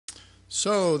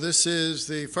So this is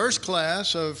the first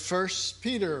class of First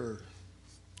Peter,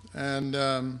 and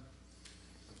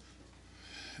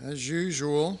as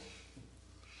usual,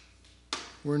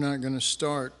 we're not going to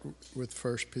start with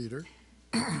First Peter.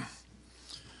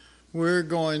 We're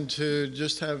going to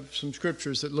just have some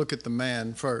scriptures that look at the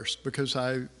man first, because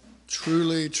I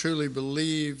truly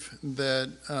believe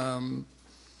that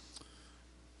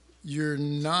you're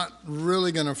not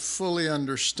really going to fully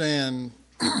understand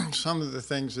some of the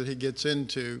things that he gets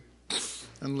into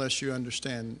unless you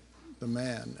understand the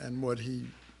man and what he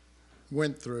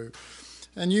went through.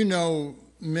 And you know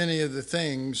many of the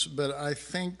things, but I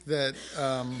think that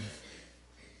I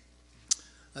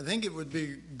think it would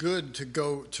be good to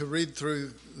go to read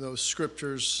through those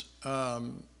scriptures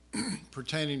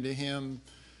pertaining to him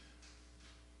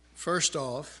first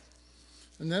off,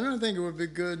 and then I think it would be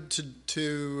good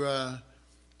to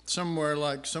somewhere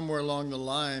along the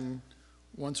line,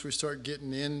 once we start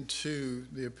getting into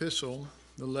the epistle,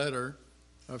 the letter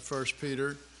of First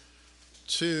Peter,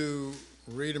 to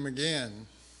read them again,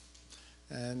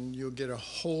 and you'll get a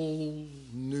whole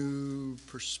new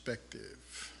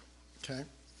perspective. Okay?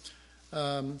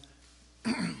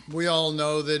 We all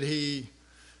know that he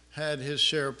had his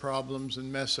share of problems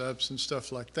and mess-ups and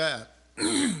stuff like that.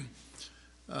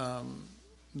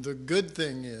 The good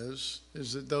thing is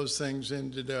that those things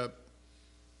ended up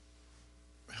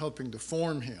helping to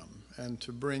form him and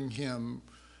to bring him,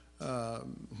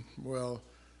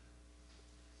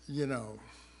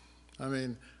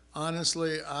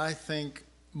 honestly, I think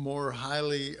more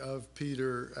highly of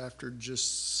Peter after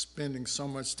just spending so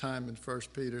much time in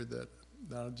First Peter that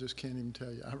I just can't even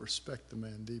tell you. I respect the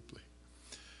man deeply.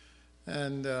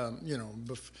 And, I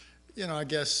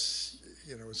guess,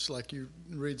 it's like you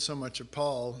read so much of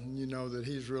Paul, and you know that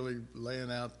he's really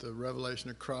laying out the revelation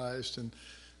of Christ and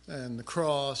the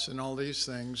cross and all these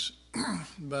things,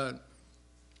 but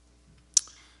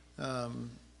the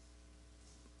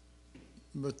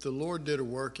Lord did a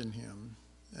work in him,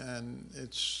 and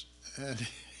it's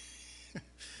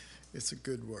a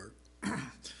good work.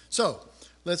 So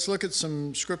let's look at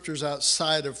some scriptures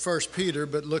outside of First Peter,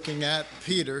 but looking at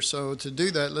Peter. So to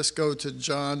do that, let's go to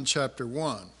John chapter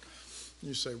 1.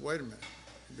 You say, wait a minute,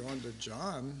 you're going to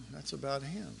John? That's about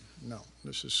him. No,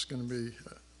 this is going to be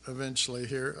eventually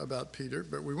here about Peter,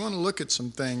 but we want to look at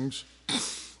some things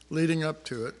leading up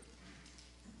to it.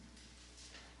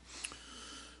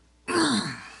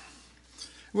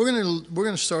 We're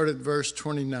going to start at verse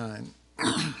 29.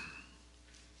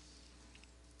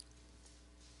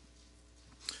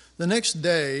 The next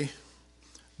day,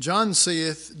 John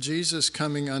seeth Jesus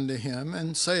coming unto him,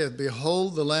 and saith,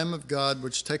 Behold the Lamb of God,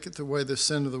 which taketh away the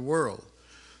sin of the world.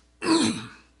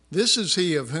 This is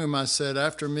he of whom I said,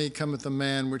 After me cometh a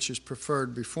man which is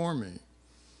preferred before me,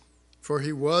 for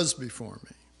he was before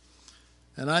me.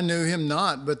 And I knew him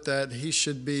not, but that he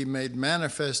should be made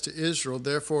manifest to Israel.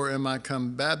 Therefore am I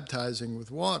come baptizing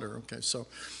with water. Okay, so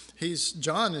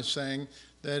John is saying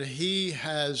that he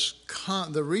has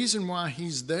come. The reason why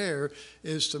he's there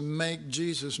is to make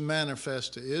Jesus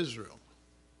manifest to Israel.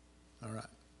 All right.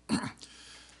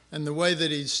 And the way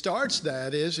that he starts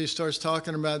that is he starts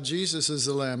talking about Jesus as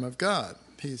the Lamb of God.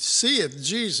 He seeth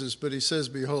Jesus, but he says,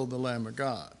 Behold the Lamb of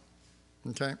God.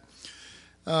 Okay?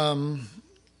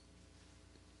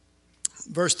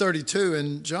 Verse 32,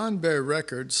 And John bare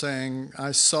record, saying,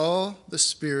 I saw the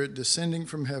Spirit descending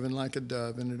from heaven like a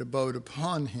dove, and it abode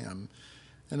upon him.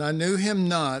 And I knew him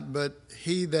not, but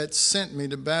he that sent me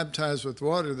to baptize with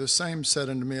water, the same said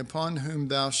unto me, Upon whom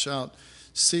thou shalt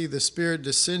see the Spirit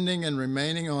descending and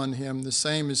remaining on him, the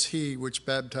same is he which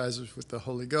baptizes with the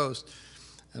Holy Ghost.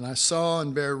 And I saw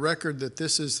and bear record that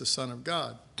this is the Son of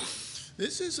God.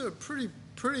 This is a pretty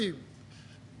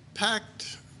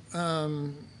packed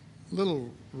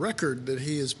little record that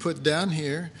he has put down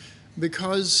here,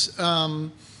 because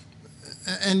and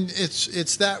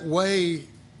it's that way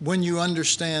when you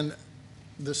understand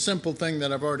the simple thing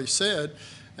that I've already said,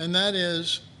 and that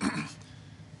is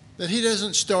that he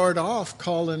doesn't start off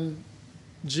calling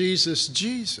Jesus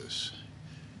Jesus.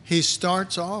 He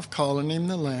starts off calling him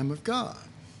the Lamb of God.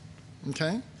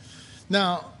 Okay?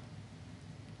 Now,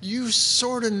 you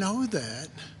sort of know that,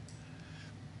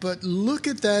 but look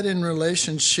at that in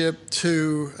relationship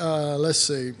to, let's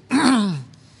see,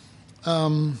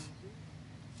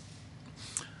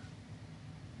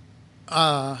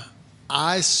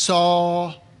 I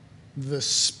saw the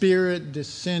Spirit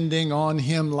descending on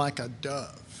him like a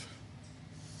dove.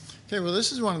 Okay, well,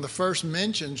 this is one of the first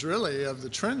mentions, really, of the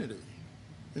Trinity,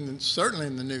 certainly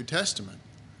in the New Testament.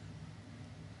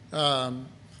 And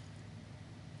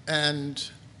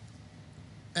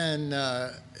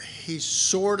he's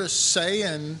sort of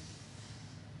saying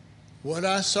What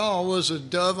I saw was a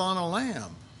dove on a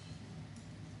lamb.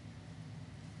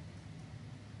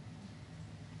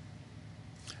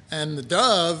 And the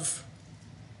dove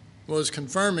was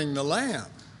confirming the lamb.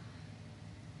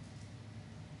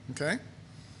 Okay?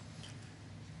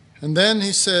 And then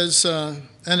he says,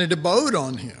 and it abode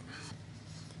on him.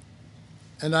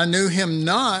 And I knew him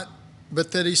not,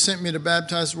 but that he sent me to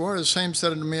baptize with water. The same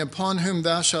said unto me, upon whom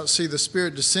thou shalt see the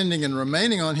Spirit descending and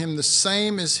remaining on him, the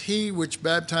same is he which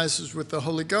baptizes with the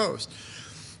Holy Ghost.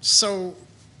 So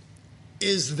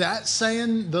is that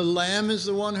saying the Lamb is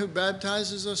the one who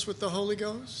baptizes us with the Holy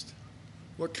Ghost?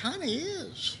 Well, it kind of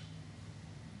is.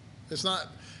 It's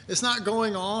not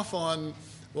going off on,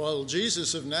 well,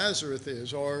 Jesus of Nazareth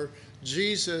is, or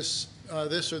Jesus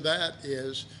this or that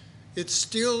is. It's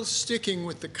still sticking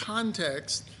with the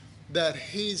context that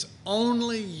he's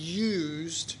only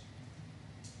used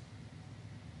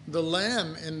the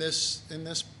lamb in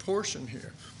this portion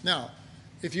here. Now,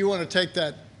 if you want to take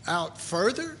that out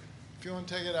further,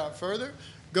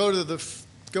 go to the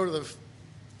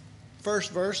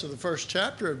first verse of the first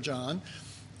chapter of John,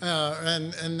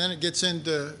 and then it gets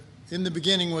into, in the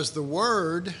beginning was the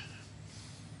Word,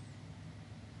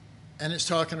 and it's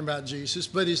talking about Jesus,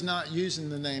 but he's not using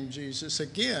the name Jesus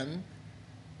again.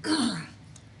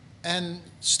 And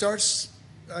starts,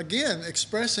 again,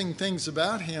 expressing things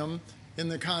about him in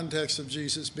the context of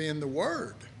Jesus being the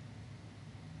Word.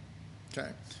 Okay?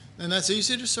 And that's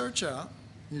easy to search out.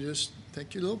 You just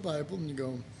take your little Bible and you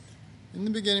go, in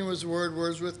the beginning was the Word, Word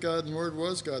was with God, and the Word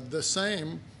was God. The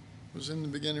same was in the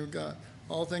beginning with God.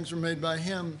 All things were made by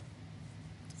him.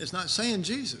 It's not saying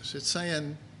Jesus. It's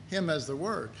saying him as the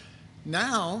Word.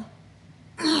 Now,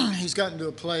 he's gotten to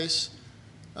a place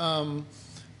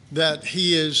that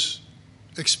he is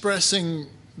expressing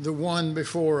the one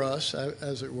before us,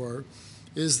 as it were,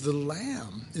 is the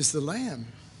Lamb.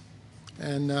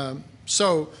 And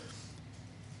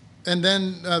and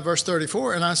then verse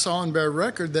 34, and I saw and bear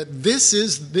record that this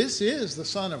is the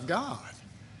Son of God.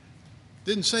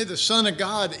 Didn't say the Son of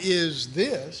God is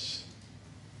this.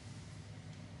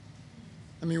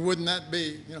 I mean, wouldn't that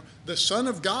be, the Son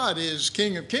of God is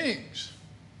King of Kings.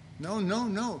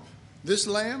 No. This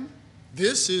Lamb,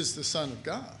 this is the Son of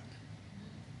God.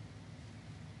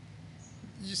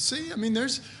 You see, I mean, there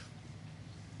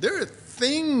are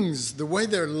things, the way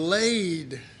they're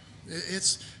laid,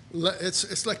 it's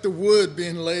like the wood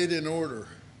being laid in order.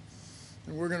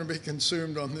 And we're going to be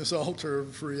consumed on this altar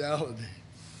of reality.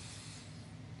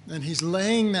 And he's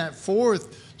laying that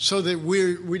forth so that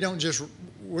we're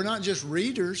not just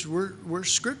readers, we're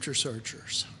scripture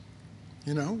searchers.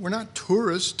 We're not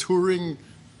tourists touring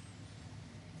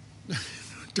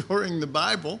the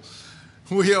Bible.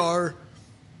 We are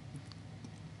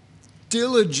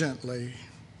diligently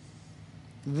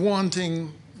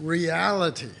wanting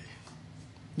reality.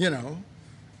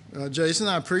 Jason,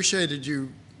 I appreciated you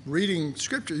reading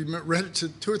scripture. You read it to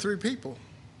 2 or 3 people.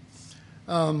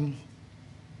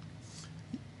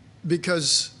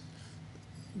 Because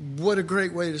what a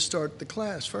great way to start the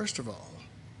class, first of all.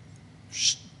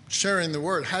 Sharing the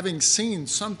Word, having seen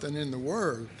something in the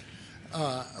Word,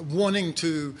 wanting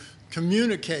to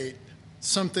communicate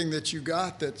something that you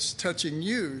got that's touching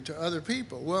you to other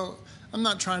people. Well, I'm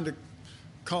not trying to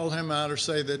call him out or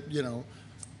say that,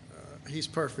 he's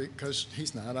perfect, because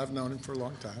he's not. I've known him for a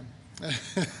long time.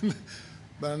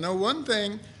 But I know one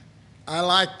thing, I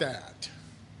like that.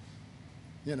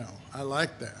 I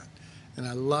like that. And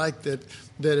I like that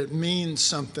it means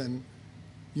something.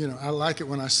 I like it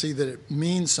when I see that it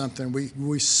means something.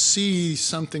 We see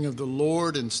something of the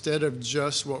Lord instead of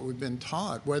just what we've been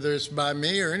taught, whether it's by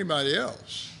me or anybody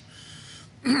else.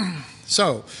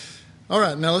 So, all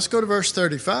right, now let's go to verse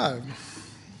 35.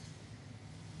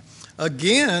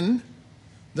 Again,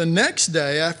 the next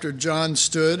day after John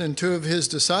stood and 2 of his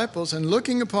disciples, and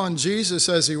looking upon Jesus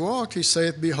as he walked, he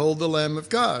saith, Behold the Lamb of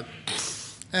God.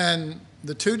 And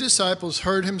the 2 disciples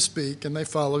heard him speak, and they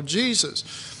followed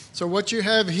Jesus. So what you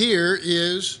have here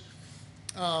is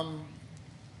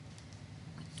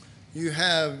you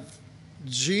have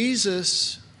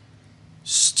Jesus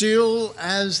still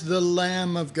as the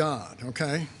Lamb of God,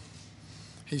 okay?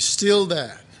 He's still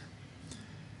that,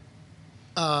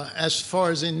 as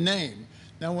far as in name.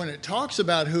 Now, when it talks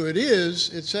about who it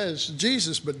is, it says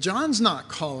Jesus, but John's not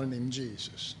calling him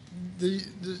Jesus.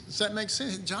 Does that make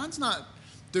sense? John's not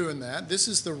doing that. This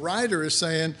is the writer is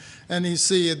saying, and he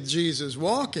seeth Jesus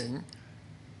walking,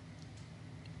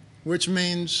 which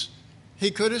means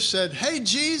he could have said, hey,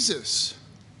 Jesus,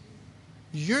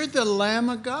 you're the Lamb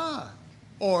of God.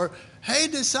 Or, hey,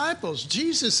 disciples,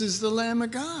 Jesus is the Lamb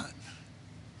of God.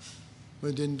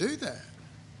 But didn't do that.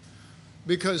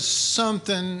 because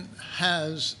something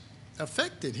has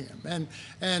affected him.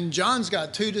 And John's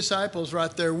got two disciples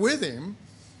right there with him,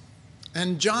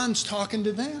 and John's talking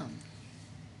to them.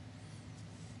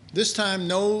 This time,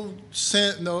 no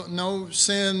sin,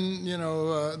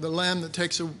 the Lamb that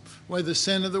takes away the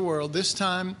sin of the world. This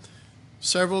time,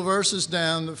 several verses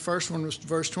down, the first one was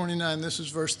verse 29. This is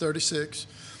verse 36,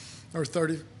 or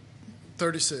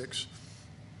 36.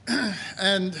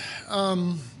 And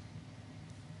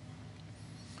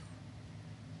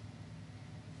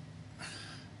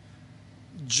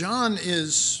John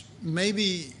is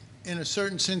maybe, in a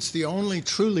certain sense, the only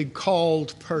truly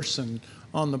called person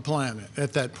on the planet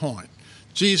at that point.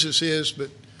 Jesus is, but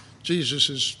Jesus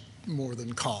is more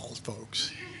than called,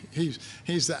 folks.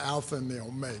 He's the Alpha and the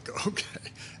Omega, okay?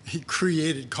 He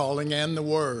created calling and the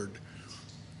Word.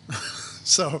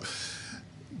 So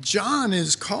John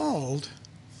is called.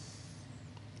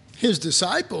 His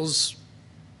disciples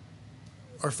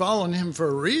are following him for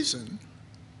a reason.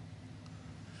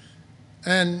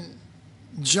 And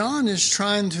John is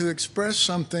trying to express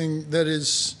something that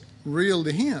is real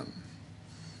to him.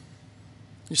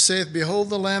 He saith, Behold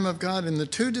the Lamb of God, and the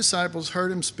two disciples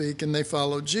heard him speak, and they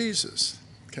followed Jesus.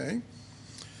 Okay?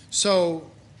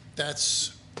 So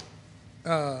that's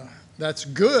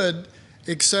good,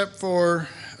 except for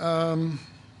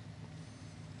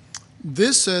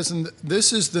this says, and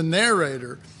this is the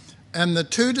narrator, and the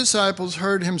two disciples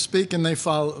heard him speak, and they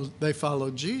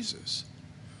followed Jesus.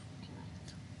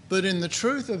 But in the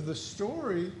truth of the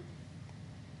story,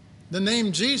 the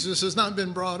name Jesus has not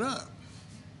been brought up.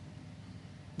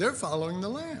 They're following the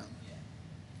Lamb.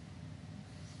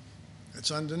 It's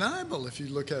undeniable if you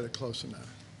look at it close enough.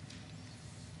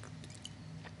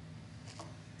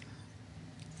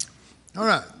 All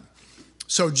right.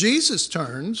 So Jesus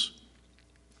turns.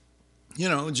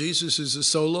 Jesus is a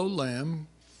solo lamb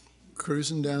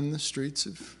cruising down the streets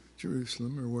of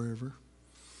Jerusalem or wherever.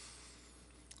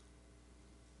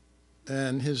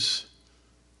 And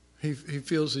he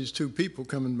feels these two people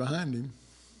coming behind him.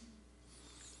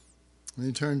 And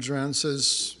he turns around and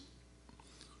says,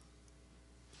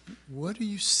 What are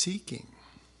you seeking?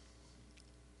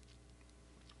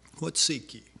 What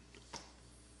seek ye?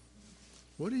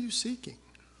 What are you seeking?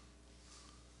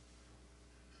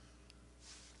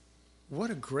 What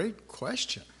a great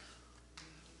question.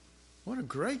 What a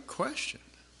great question.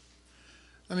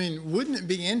 I mean, wouldn't it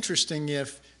be interesting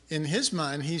if in his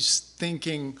mind he's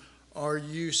thinking, Are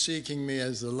you seeking me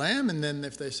as the Lamb? And then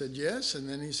if they said yes, and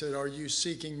then he said, Are you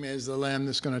seeking me as the Lamb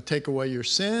that's going to take away your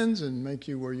sins and make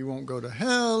you where you won't go to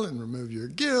hell and remove your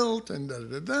guilt and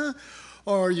da-da-da-da?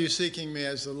 Or are you seeking me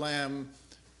as the Lamb,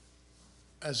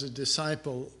 as a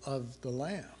disciple of the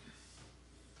Lamb?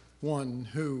 One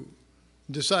who,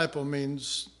 disciple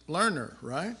means learner,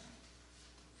 right?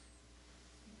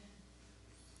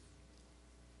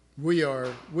 We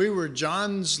were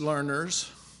John's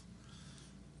learners,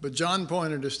 but John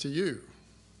pointed us to you.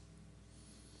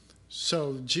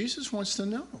 So Jesus wants to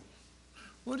know,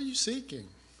 what are you seeking?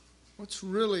 What's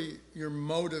really your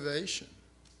motivation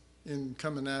in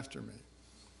coming after me?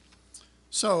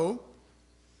 So,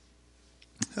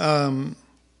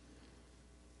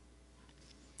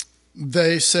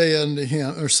 they said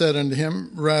unto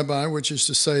him, Rabbi, which is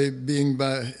to say, being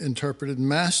by interpreted,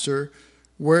 Master,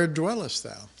 where dwellest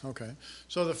thou? Okay.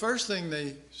 So the first thing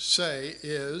they say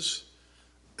is,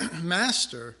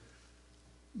 Master.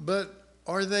 But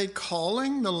are they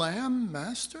calling the Lamb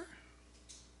Master?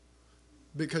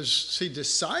 Because, see,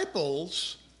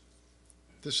 disciples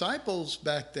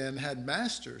back then had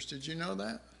masters. Did you know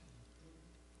that?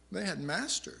 They had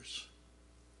masters.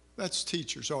 That's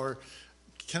teachers. Or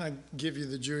can I give you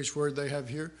the Jewish word they have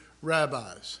here?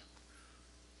 Rabbis.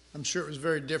 I'm sure it was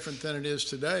very different than it is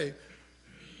today.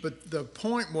 But the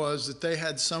point was that they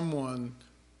had someone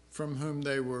from whom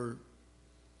they were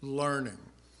learning.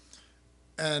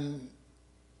 And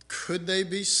could they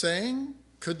be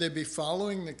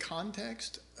following the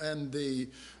context and the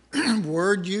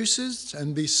word uses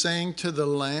and be saying to the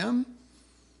Lamb,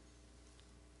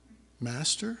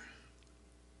 Master?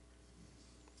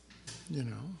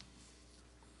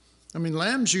 I mean,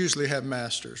 lambs usually have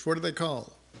masters. What are they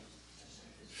called?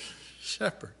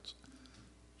 Shepherds.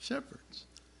 Shepherds.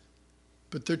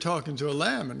 But they're talking to a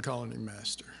lamb and calling him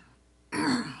master.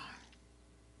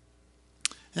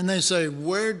 And they say,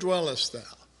 Where dwellest thou?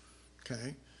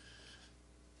 Okay.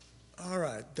 All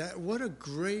right. What a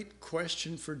great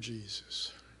question for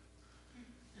Jesus.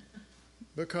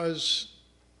 Because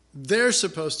they're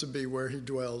supposed to be where he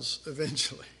dwells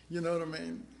eventually. You know what I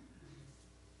mean?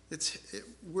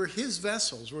 We're his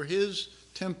vessels. We're his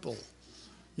temple,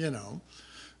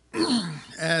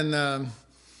 And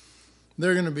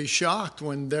they're going to be shocked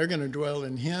when they're going to dwell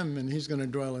in him and he's going to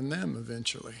dwell in them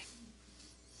eventually.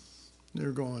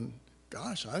 They're going,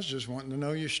 gosh, I was just wanting to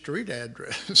know your street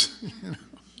address.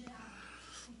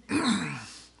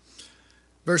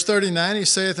 Verse 39, he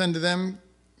saith unto them,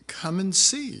 come and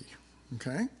see.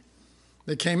 Okay?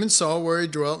 They came and saw where he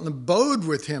dwelt and abode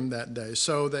with him that day.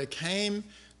 So they came,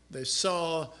 they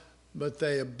saw, but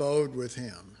they abode with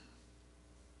him.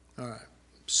 All right.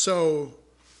 So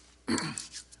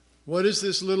what is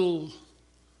this little,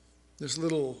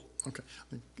 okay.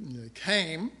 They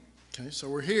came, okay, so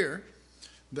we're here.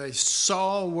 They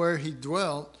saw where he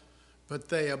dwelt, but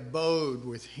they abode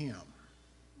with him.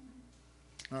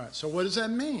 All right, so what does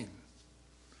that mean?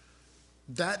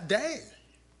 That day.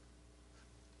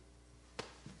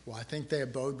 Well, I think they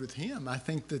abode with him. I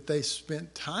think that they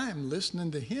spent time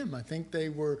listening to him. I think they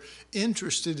were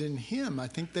interested in him. I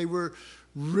think they were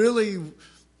really,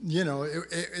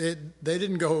 they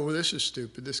didn't go, well, this is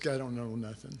stupid. This guy don't know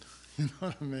nothing. You know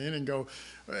what I mean? And go,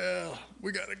 well,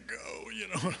 we got to go,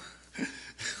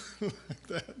 like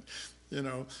that.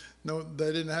 No,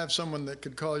 they didn't have someone that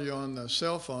could call you on the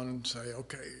cell phone and say,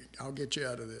 okay, I'll get you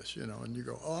out of this, and you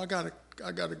go, oh, I gotta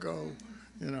go,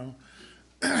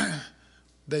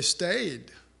 They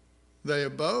stayed. They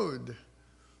abode.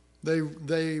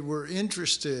 They were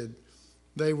interested.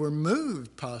 They were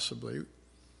moved, possibly.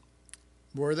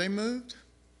 Were they moved?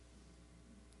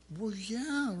 Well,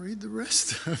 yeah, read the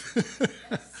rest of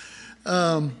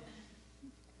it.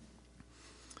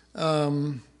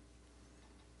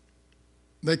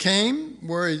 They came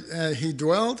where he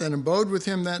dwelt and abode with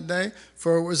him that day,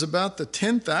 for it was about the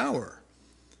 10th hour.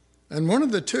 And one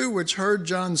of the two which heard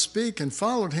John speak and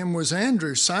followed him was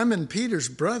Andrew, Simon Peter's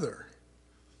brother.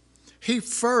 He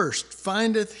first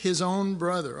findeth his own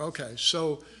brother. Okay,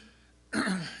 so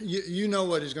you know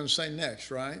what he's going to say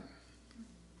next, right?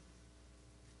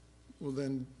 Well,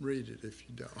 then read it if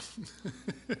you don't.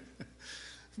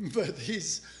 But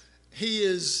he's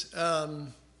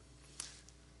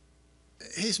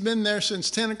been there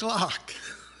since 10 o'clock.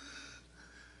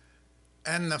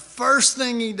 And the first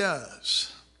thing he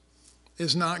does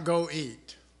is not go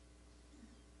eat.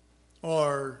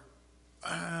 Or,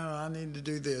 I need to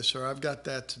do this, or I've got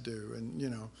that to do.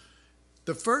 And,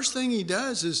 the first thing he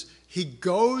does is he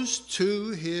goes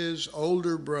to his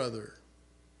older brother,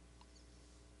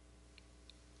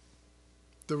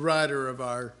 the writer of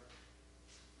our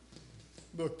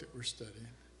book that we're studying.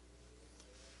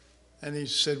 And he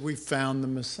said, we found the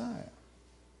Messiah.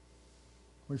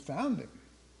 We found him.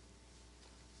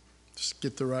 Just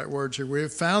get the right words here. We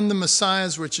have found the Messiah,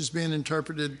 which is being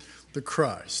interpreted the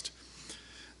Christ.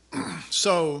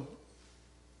 So,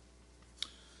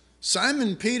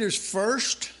 Simon Peter's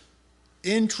first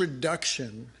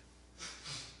introduction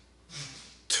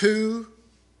to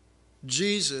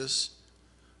Jesus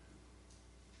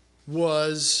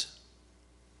was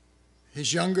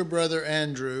his younger brother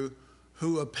Andrew,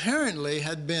 who apparently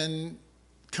had been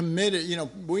committed.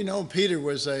 We know Peter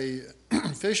was a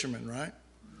fisherman, right?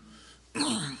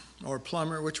 Or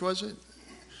plumber, which was it?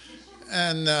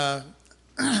 And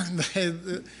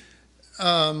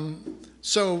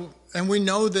and we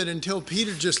know that until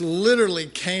Peter just literally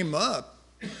came up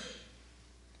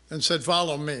and said,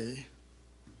 follow me,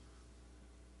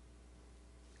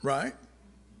 right?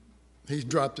 He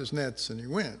dropped his nets and he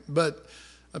went. But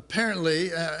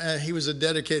apparently he was a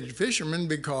dedicated fisherman,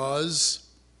 because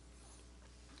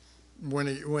when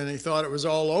he thought it was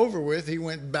all over with, he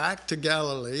went back to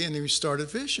Galilee and he started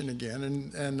fishing again.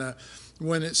 And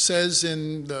when it says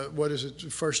in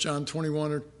 1 John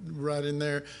 21, or right in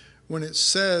there, when it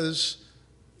says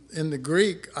in the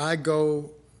Greek, I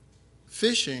go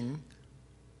fishing,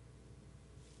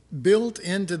 built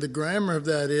into the grammar of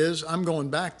that is, I'm going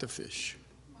back to fish.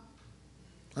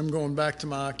 I'm going back to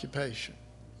my occupation.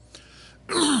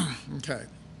 Okay.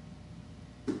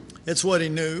 It's what he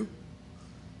knew.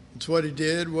 It's what he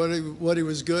did, what he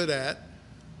was good at.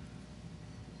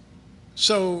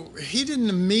 So he didn't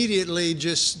immediately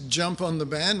just jump on the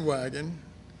bandwagon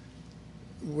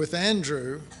with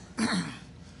Andrew,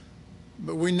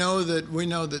 but we know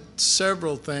that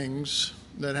several things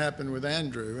that happened with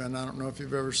Andrew, and I don't know if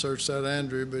you've ever searched out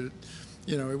Andrew, but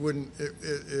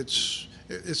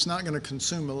it's not going to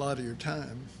consume a lot of your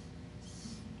time.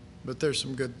 But there's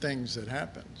some good things that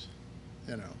happened.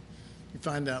 You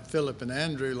find out Philip and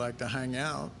Andrew like to hang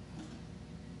out.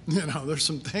 There's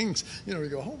some things, you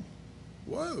go, oh,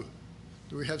 whoa,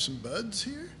 do we have some buds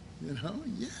here?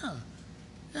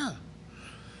 Yeah.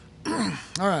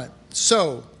 All right,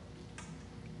 so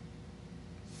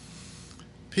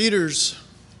Peter's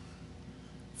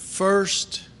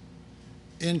first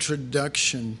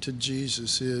introduction to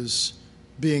Jesus is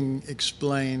being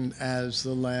explained as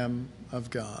the Lamb of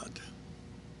God.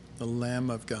 The Lamb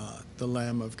of God. The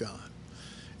Lamb of God.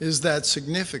 Is that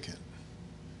significant?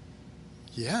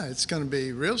 Yeah, it's going to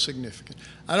be real significant.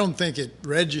 I don't think it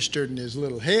registered in his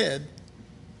little head.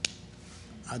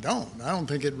 I don't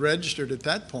think it registered at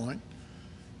that point.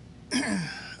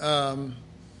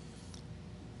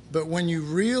 But when you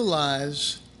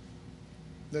realize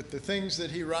that the things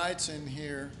that he writes in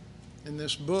here, in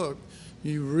this book,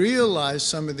 you realize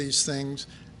some of these things,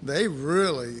 they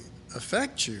really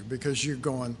affect you because you're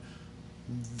going,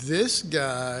 this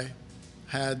guy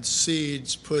had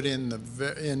seeds put in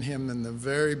him in the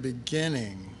very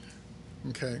beginning.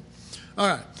 Okay. All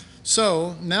right.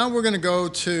 So now we're going to go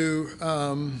to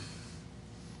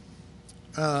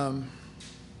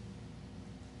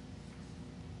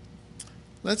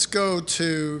let's go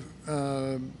to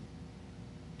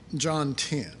John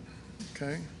 10.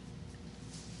 Okay.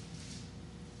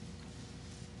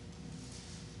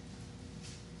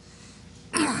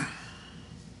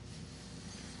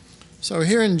 So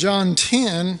here in John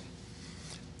 10,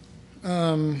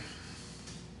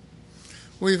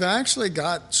 we've actually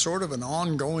got sort of an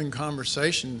ongoing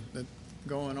conversation that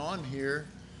going on here.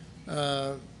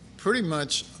 Pretty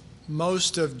much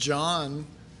most of John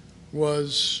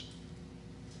was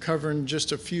covering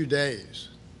just a few days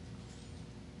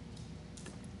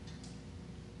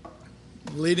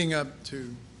leading up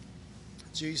to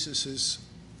Jesus'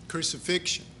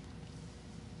 crucifixion.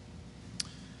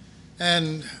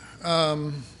 And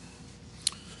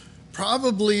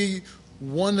probably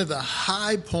one of the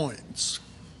high points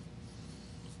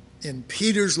in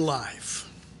Peter's life,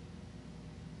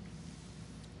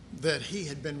 that he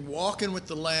had been walking with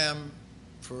the Lamb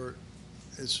for,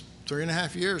 it's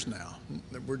 3.5 years now,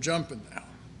 that we're jumping now.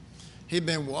 He'd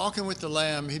been walking with the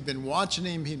Lamb, he'd been watching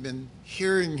him, he'd been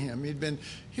hearing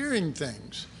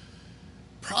things.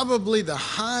 Probably the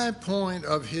high point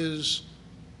of his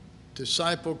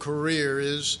disciple career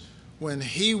is when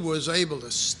he was able to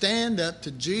stand up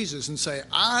to Jesus and say,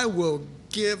 I will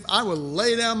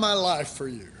lay down my life for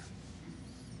you.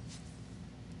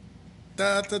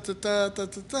 Da, da, da, da, da,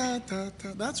 da, da,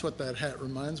 da. That's what that hat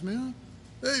reminds me of.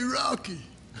 Hey, Rocky.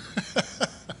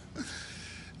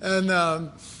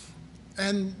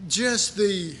 And just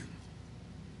the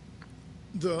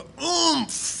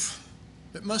oomph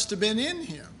that must have been in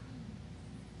him.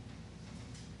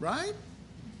 Right?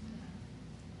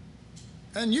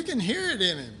 And you can hear it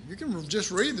in him. You can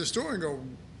just read the story and go,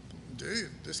 dude,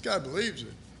 this guy believes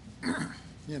it.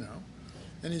 You know.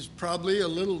 And he's probably a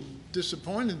little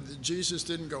disappointed that Jesus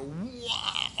didn't go,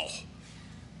 wow,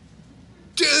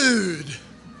 dude.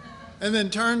 And then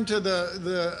turn to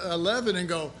the 11 and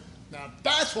go, now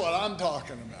that's what I'm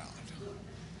talking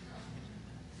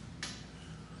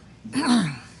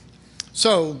about.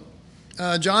 So,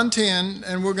 John 10,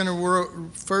 and we're going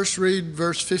to first read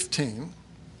verse 15.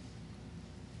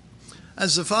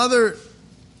 As the Father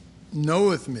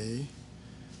knoweth me,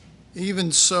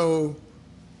 even so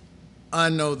I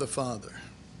know the Father.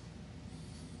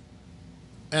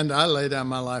 And I lay down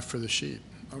my life for the sheep.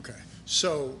 Okay.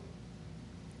 So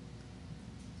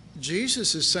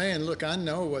Jesus is saying, look, I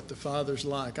know what the Father's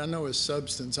like. I know his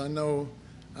substance. I know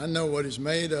what he's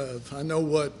made of. I know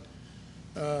what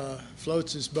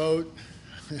floats his boat.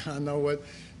 I know what,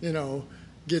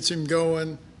 gets him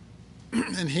going.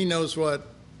 And he knows what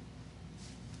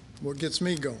gets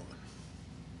me going,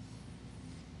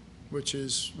 which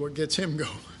is what gets him going.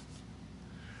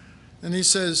 And he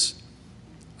says,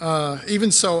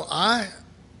 even so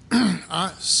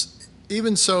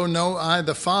even so know I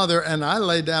the Father, and I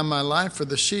lay down my life for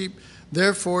the sheep.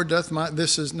 Therefore doth now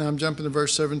I'm jumping to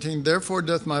verse 17. Therefore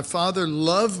doth my Father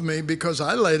love me, because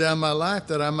I lay down my life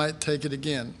that I might take it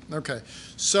again. Okay,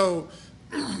 so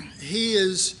he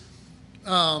is,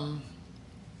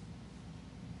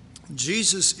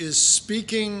 Jesus is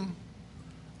speaking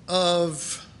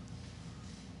of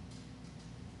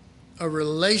a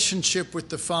relationship with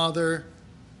the Father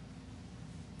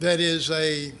that is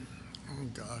I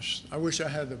wish I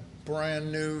had a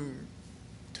brand new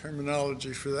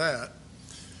terminology for that,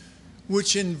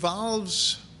 which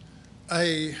involves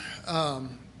a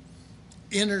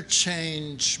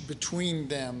interchange between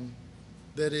them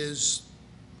that is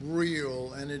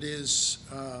real, and it is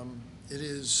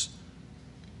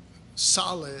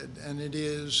solid, and it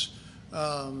is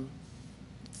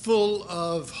full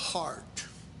of heart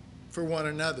for one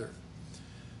another.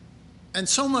 And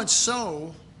so much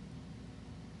so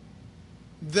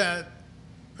that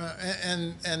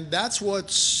and that's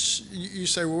what's, you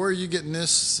say, well, where are you getting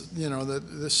this,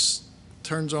 this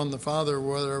turns on the Father or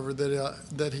whatever,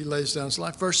 that he lays down his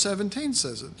life. Verse 17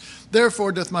 says it.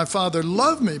 Therefore doth my Father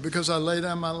love me, because I lay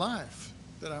down my life,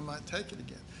 that I might take it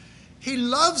again. He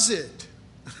loves it.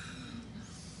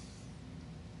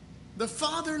 The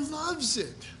Father loves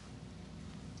it.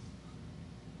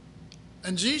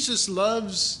 And Jesus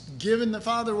loves giving the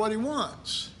Father what he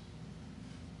wants.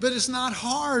 But it's not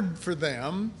hard for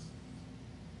them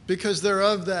because they're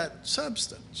of that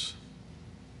substance.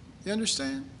 You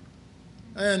understand?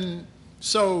 And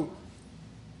so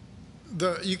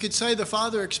you could say the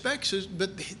Father expects it,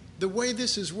 but the way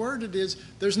this is worded is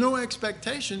there's no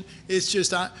expectation. It's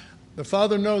just the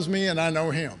Father knows me and I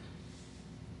know him.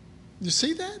 You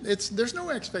see that? There's no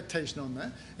expectation on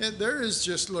that. There is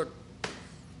just, look,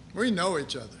 we know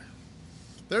each other.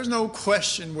 There's no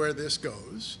question where this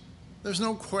goes. There's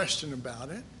no question about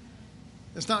it.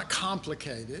 It's not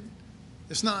complicated.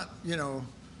 It's not,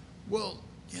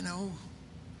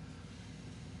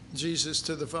 Jesus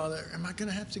to the Father, am I going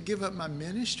to have to give up my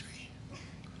ministry?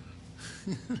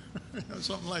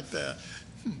 Something like that,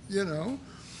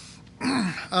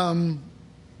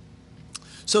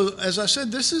 So as I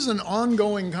said, this is an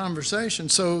ongoing conversation.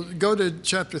 So go to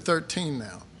chapter 13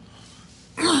 now.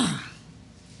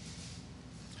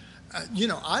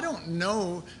 I don't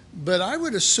know, but I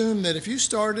would assume that if you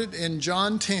started in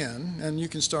John 10, and you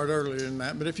can start earlier than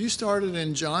that, but if you started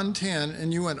in John 10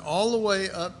 and you went all the way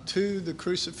up to the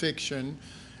crucifixion,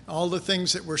 all the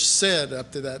things that were said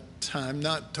up to that time,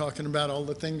 not talking about all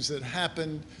the things that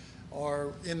happened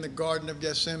or in the Garden of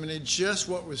Gethsemane, just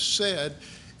what was said,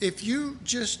 if you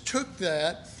just took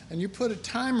that and you put a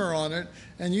timer on it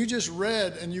and you just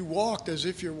read and you walked as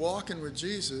if you're walking with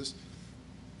Jesus,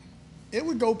 it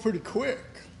would go pretty quick.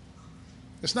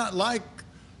 It's not like,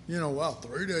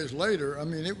 3 days later. I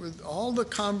mean, all the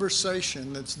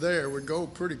conversation that's there would go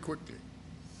pretty quickly.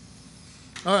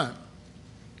 All right.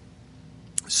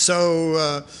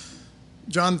 So,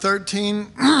 John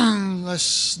 13,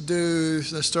 let's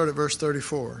start at verse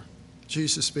 34.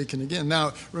 Jesus speaking again.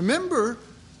 Now, remember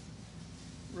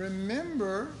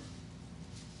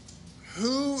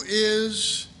who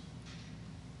is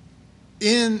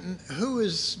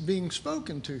being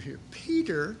spoken to here?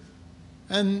 Peter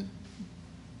and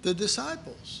the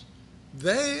disciples.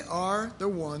 They are the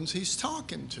ones he's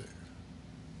talking to.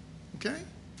 Okay?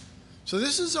 So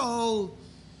this is all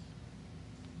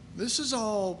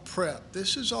prep.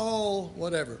 This is all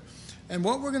whatever. And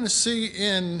what we're going to see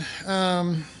in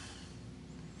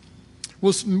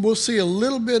we'll see a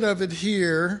little bit of it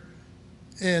here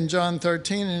in John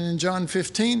 13, and in John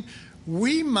 15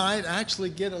 we might actually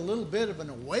get a little bit of an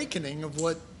awakening of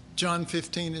what John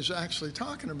 15 is actually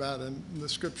talking about in the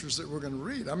scriptures that we're going to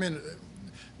read. I mean,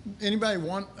 anybody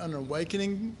want an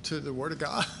awakening to the Word of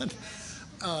God?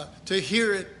 To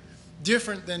hear it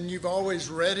different than you've always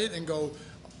read it and go,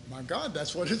 my God,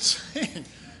 that's what it's saying.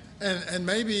 And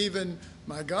maybe even,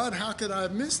 my God, how could I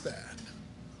have missed that?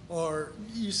 Or,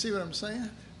 you see what I'm saying?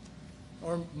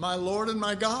 Or, my Lord and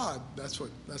my God. That's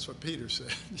what Peter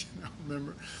said,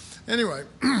 remember? Anyway,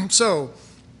 so,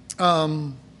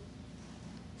 a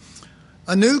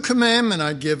new commandment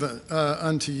I give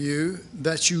unto you,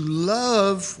 that you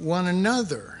love one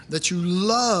another,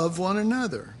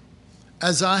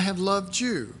 as I have loved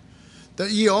you, that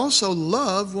ye also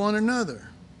love one another.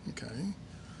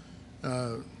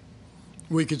 Okay.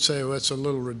 We could say, well, it's a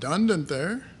little redundant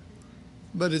there,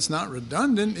 but it's not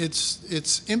redundant.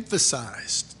 It's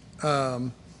emphasized.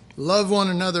 Love one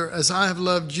another as I have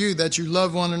loved you, that you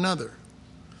love one another.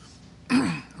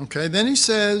 Okay, then he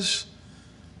says,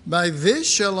 by this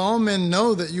shall all men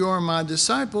know that you are my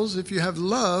disciples, if you have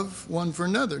love one for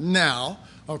another. Now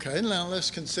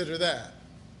let's consider that.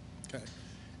 Okay.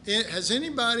 Has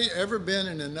anybody ever been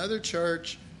in another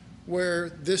church where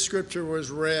this scripture was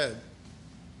read?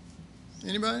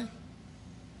 Anybody?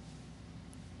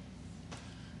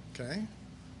 Okay.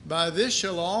 By this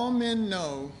shall all men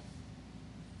know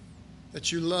that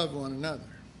you love one another.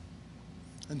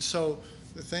 And so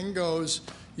the thing goes,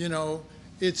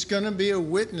 it's going to be a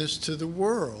witness to the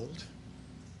world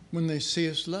when they see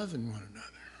us loving one another.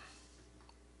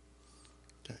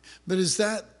 Okay. But is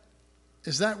that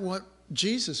what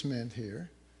Jesus meant here?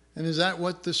 And is that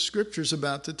what the scripture's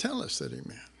about to tell us that he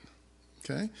meant?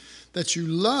 Okay. That you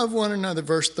love one another.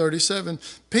 Verse 37,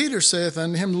 Peter saith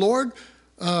unto him, Lord,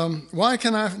 why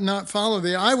can I not follow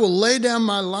thee? I will lay down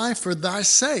my life for thy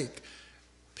sake.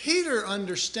 Peter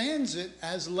understands it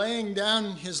as laying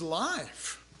down his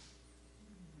life.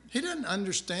 He doesn't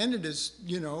understand it as,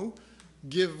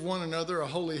 give one another a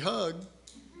holy hug.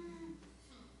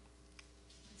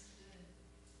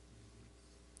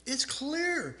 It's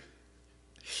clear.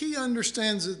 He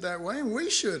understands it that way, and we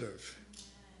should have.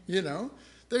 You know,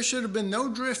 there should have been no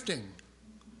drifting.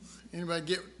 Anybody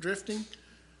get drifting?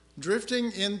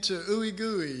 Drifting into ooey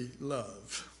gooey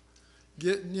love.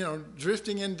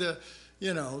 Drifting into,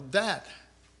 that.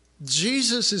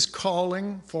 Jesus is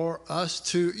calling for us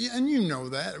to, and you know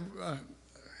that.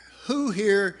 Who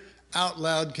here out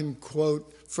loud can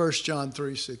quote 1 John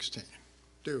 3:16?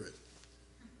 Do it.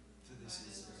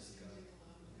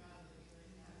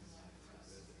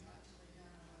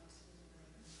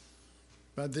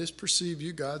 By this perceive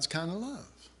you God's kind of love.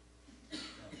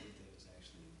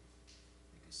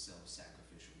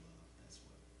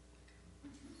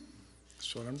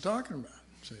 That's what I'm talking about.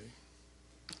 See,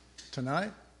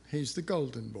 tonight he's the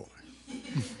golden boy.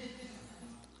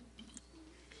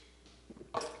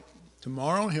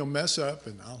 Tomorrow he'll mess up,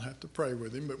 and I'll have to pray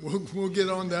with him. But we'll get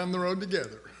on down the road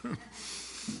together.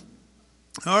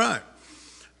 All right.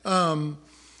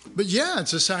 But yeah,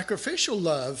 it's a sacrificial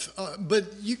love.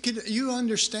 But you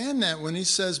understand that when he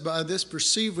says, "By this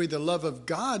perceive we the love of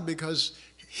God," because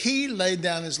he laid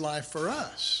down his life for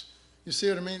us. You see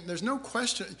what I mean? There's no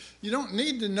question. You don't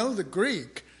need to know the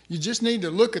Greek. You just need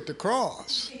to look at the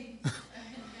cross.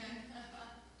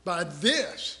 By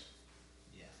this.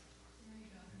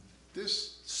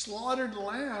 This slaughtered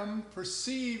lamb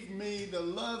perceived me the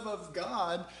love of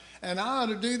God, and I ought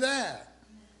to do that.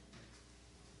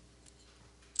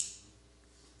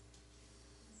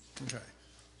 Okay.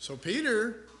 So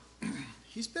Peter,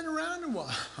 he's been around a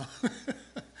while.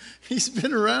 He's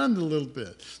been around a little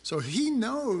bit. So he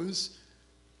knows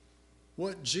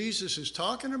what Jesus is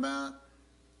talking about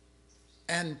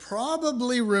and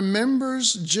probably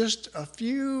remembers just a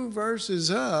few verses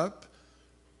up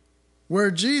where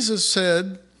Jesus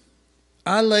said,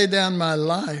 "I lay down my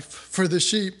life for the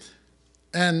sheep,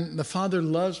 and the Father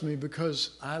loves me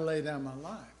because I lay down my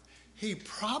life." He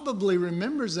probably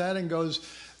remembers that and goes,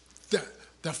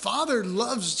 the Father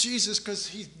loves Jesus because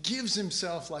he gives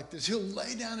himself like this. He'll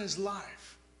lay down his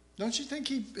life. Don't you think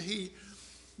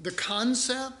the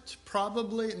concept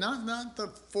probably, not the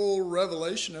full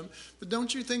revelation of, but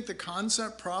don't you think the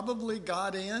concept probably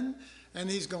got in, and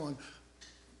he's going,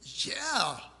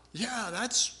 yeah,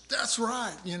 that's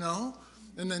right,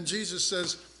 And then Jesus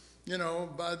says,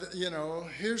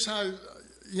 here's how,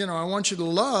 I want you to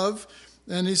love.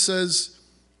 And he says,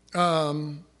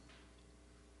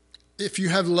 if you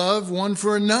have love one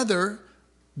for another,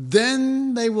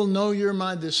 then they will know you're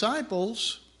my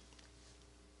disciples.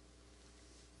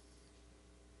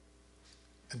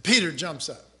 And Peter jumps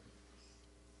up.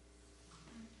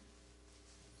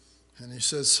 And he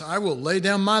says, "I will lay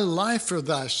down my life for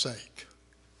thy sake."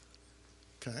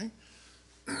 Okay?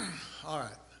 All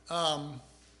right.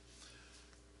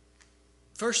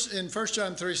 First, in 1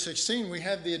 John 3:16, we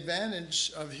have the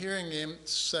advantage of hearing him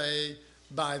say,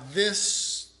 "By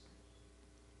this,"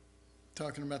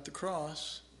 talking about the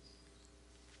cross,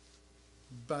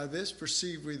 "by this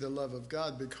perceive we the love of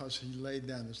God, because he laid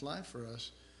down his life for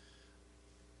us."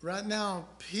 Right now,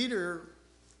 Peter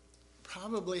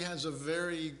probably has a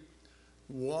very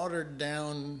watered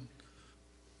down,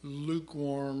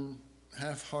 lukewarm,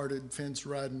 half-hearted,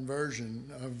 fence-riding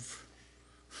version of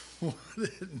what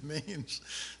it means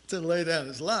to lay down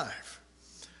his life.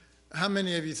 How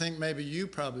many of you think maybe you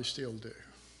probably still do?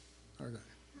 Okay.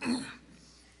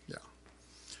 Yeah.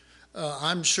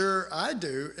 I'm sure I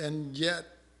do, and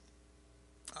yet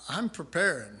I'm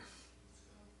preparing.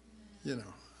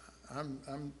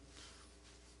 I'm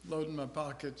loading my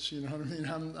pockets. You know what I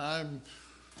mean?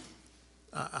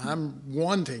 I'm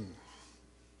wanting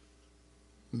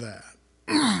that.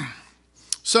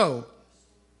 So,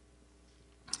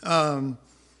 I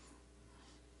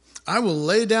will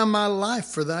lay down my life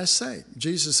for thy sake.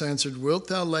 Jesus answered, "Wilt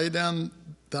thou lay down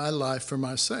thy life for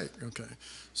my sake?" Okay.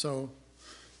 So,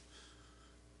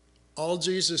 all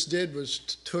Jesus did was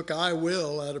took "I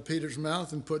will" out of Peter's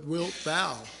mouth and put "wilt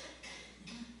thou."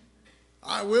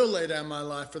 I will lay down my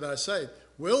life for thy sake.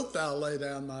 Wilt thou lay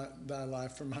down thy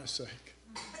life for my sake?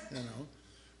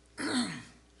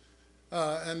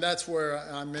 And that's where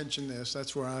I mentioned this.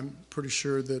 That's where I'm pretty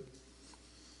sure that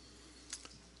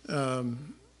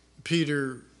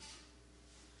Peter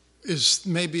is,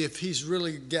 maybe if he's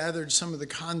really gathered some of the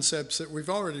concepts that we've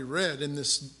already read in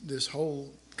this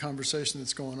whole conversation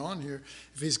that's going on here,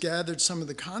 if he's gathered some of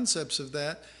the concepts of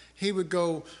that, he would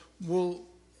go, well,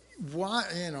 why,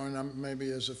 and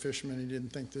maybe as a fisherman he didn't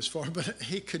think this far, but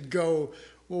he could go,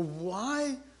 well,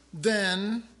 why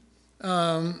then,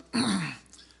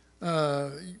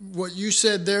 what you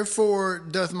said, therefore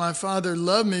doth my Father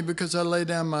love me because I lay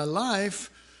down my life.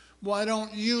 why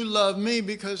don't you love me?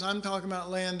 Because I'm talking about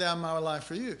laying down my life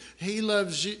for you. He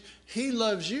loves you. He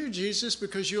loves you, Jesus,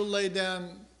 because you'll lay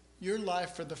down your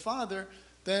life for the Father.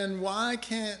 Then why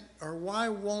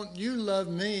won't you love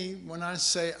me when I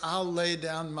say I'll lay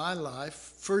down my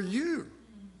life for you?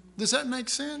 Does that make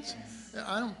sense? Yes.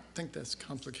 I don't think that's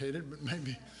complicated, but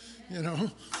maybe,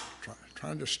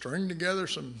 trying to string together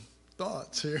some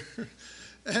thoughts here.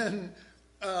 And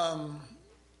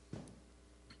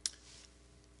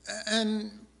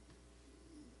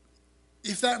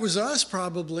if that was us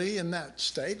probably in that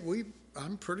state,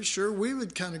 I'm pretty sure we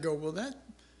would kind of go, well,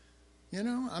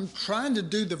 I'm trying to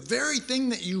do the very thing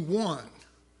that you want.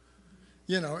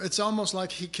 It's almost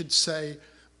like he could say,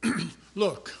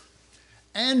 look,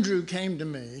 Andrew came to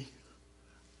me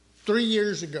 3.5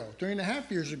 years ago,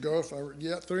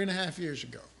 3.5 years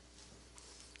ago.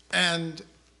 And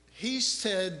he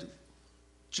said,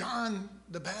 John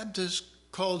the Baptist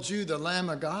called you the Lamb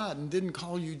of God and didn't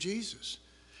call you Jesus.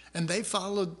 And they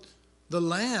followed the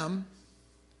Lamb,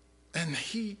 and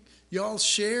y'all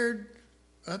shared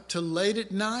up to late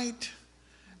at night.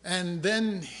 And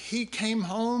then he came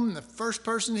home. The first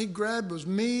person he grabbed was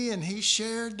me, and he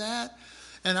shared that.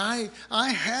 And I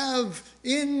have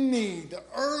in me the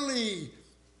early,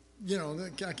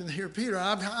 I can hear Peter,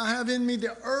 I have in me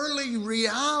the early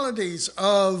realities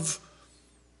of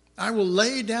I will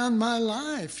lay down my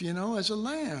life, as a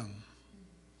lamb.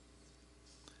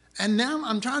 And now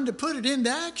I'm trying to put it into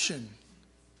action,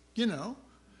 he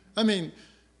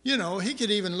could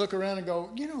even look around and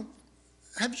go,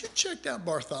 have you checked out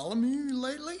Bartholomew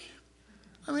lately?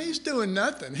 He's doing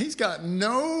nothing. He's got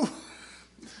no,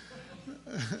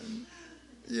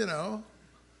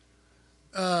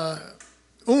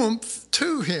 oomph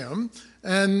to him.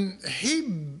 And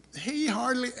he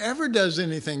hardly ever does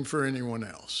anything for anyone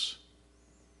else.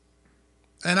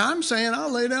 And I'm saying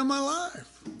I'll lay down my life.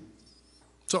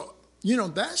 So,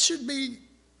 that should be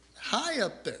high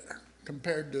up there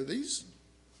compared to these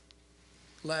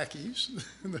lackeys,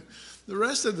 the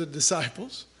rest of the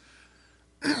disciples.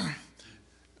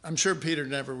 I'm sure Peter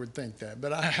never would think that,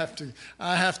 but I have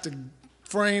to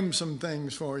frame some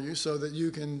things for you so that you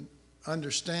can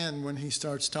understand when he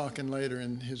starts talking later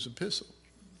in his epistle.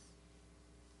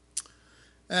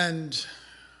 And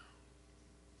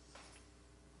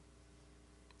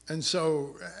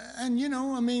so,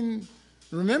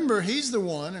 remember, he's the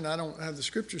one, and I don't have the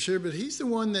scriptures here, but he's the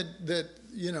one that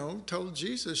told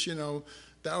Jesus,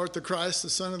 thou art the Christ, the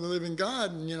Son of the living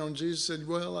God. And, Jesus said,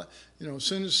 well, as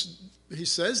soon as he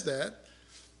says that,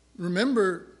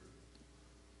 remember,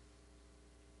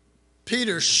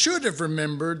 Peter should have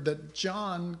remembered that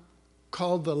John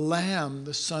called the Lamb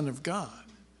the Son of God.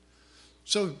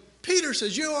 So Peter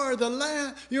says, you are the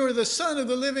Lamb, you are the Son of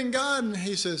the living God. And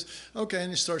he says, okay. And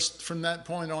he starts, from that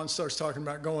point on, starts talking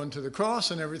about going to the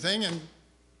cross and everything. And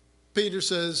Peter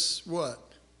says, what?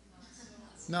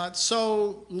 Not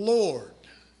so, Lord.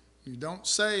 You don't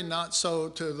say not so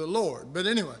to the Lord. But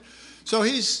anyway, so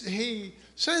he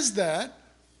says that.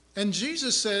 And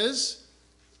Jesus says,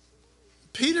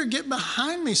 Peter, get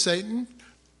behind me, Satan,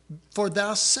 for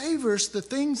thou savorest the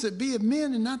things that be of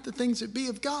men and not the things that be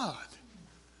of God.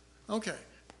 Okay.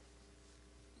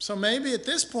 So maybe at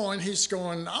this point he's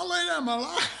going, I'll lay down my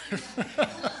life.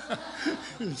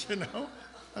 Maybe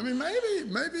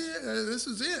this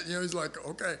is it. He's like,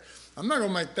 okay, I'm not going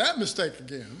to make that mistake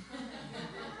again.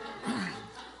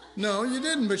 No, you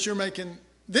didn't, but you're making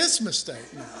this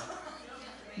mistake now.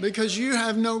 Because you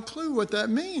have no clue what that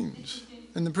means.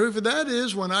 And the proof of that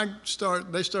is when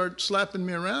they start slapping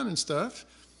me around and stuff,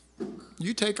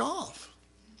 you take off.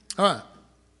 All right.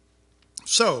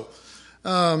 So,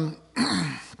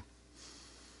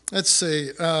 let's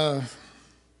see.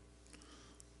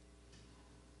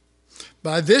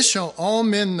 By this shall all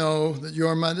men know that you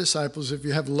are my disciples if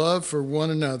you have love for one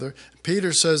another.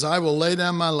 Peter says, I will lay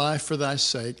down my life for thy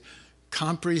sake,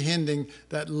 comprehending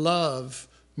that love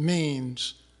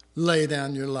means lay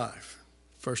down your life.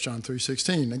 1 John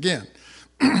 3:16. Again,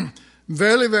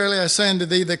 verily, verily, I say unto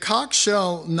thee, the cock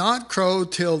shall not crow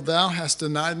till thou hast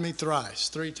denied me thrice,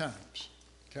 3 times.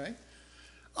 Okay?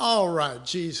 All right,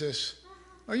 Jesus,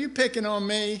 are you picking on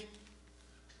me?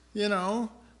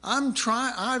 I'm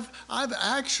trying. I've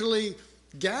actually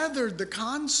gathered the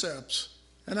concepts,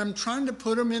 and I'm trying to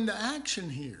put them into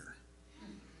action here.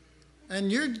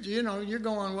 And you're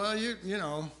going, well,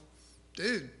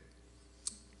 dude,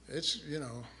 it's, it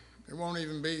won't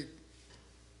even be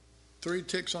 3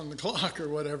 ticks on the clock or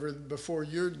whatever before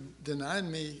you're denying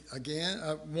me again,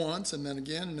 once, and then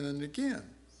again, and then again.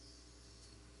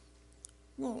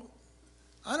 Well,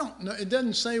 I don't know. It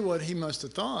doesn't say what he must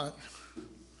have thought.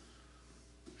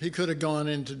 He could have gone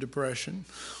into depression.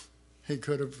 He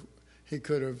could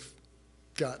have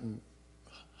gotten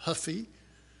huffy.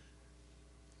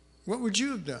 What would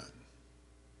you have done?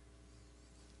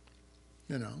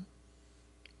 You know,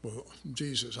 well,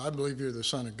 Jesus, I believe you're the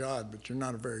Son of God, but you're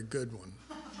not a very good one.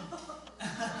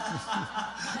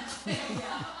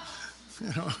 You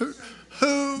know,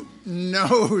 who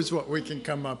knows what we can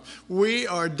come up? We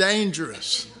are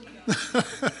dangerous.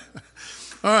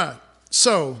 All right.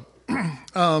 So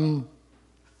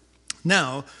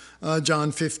now,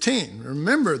 John 15.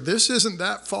 Remember, this isn't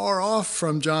that far off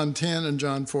from John 10 and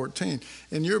John 14.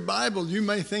 In your Bible, you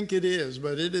may think it is,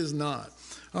 but it is not.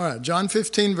 All right, John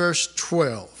 15, verse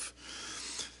 12.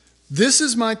 This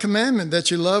is my commandment,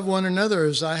 that you love one another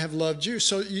as I have loved you.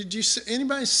 So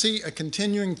anybody see a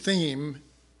continuing theme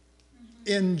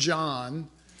in John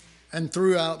and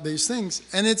throughout these things?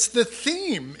 And it's the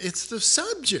theme. It's the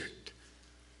subject.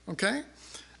 Okay?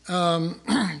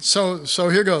 So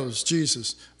here goes,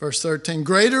 Jesus, verse 13.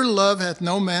 Greater love hath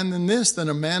no man than this, than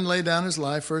a man lay down his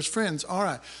life for his friends. All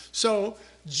right. So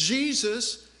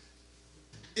Jesus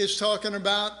is talking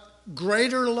about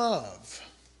greater love.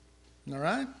 All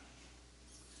right?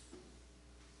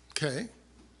 Okay.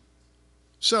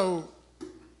 So,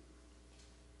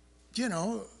 you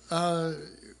know,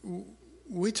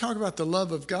 we talk about the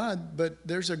love of God, but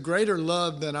there's a greater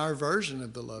love than our version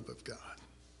of the love of God.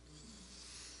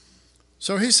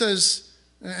 So he says,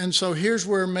 and so here's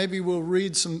where maybe we'll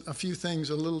read a few things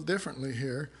a little differently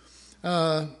here.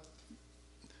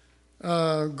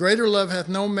 Greater love hath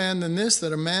no man than this,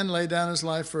 that a man lay down his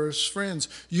life for his friends.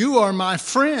 You are my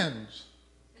friends.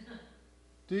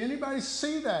 Do anybody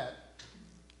see that?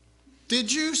 Do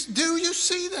you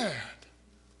see that?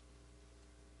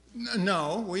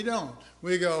 No, we don't.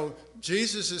 We go,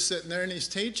 Jesus is sitting there and he's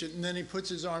teaching, and then he puts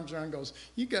his arms around and goes,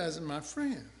 you guys are my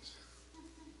friends.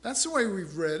 That's the way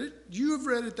we've read it. You have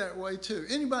read it that way too.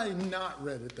 Anybody not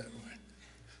read it that way?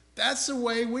 That's the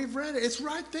way we've read it. It's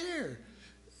right there.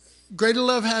 Greater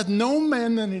love hath no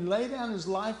man than he lay down his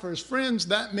life for his friends.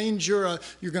 That means you're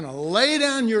going to lay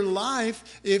down your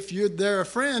life if they're a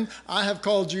friend. I have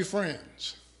called you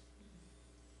friends.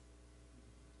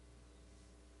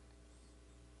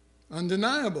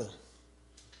 Undeniable.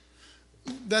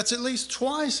 That's at least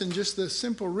twice in just the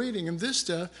simple reading of this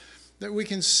stuff that we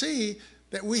can see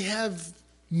that we have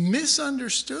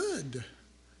misunderstood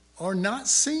or not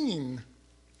seen.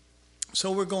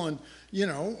 So we're going,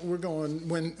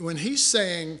 when he's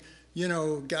saying,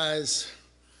 guys,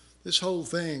 this whole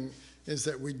thing is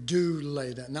that we do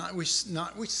lay down. Not we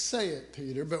say it,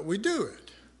 Peter, but we do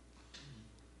it.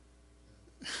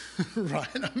 Right?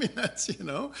 I mean, that's,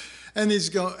 and he's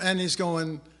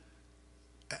going,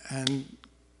 and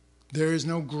there is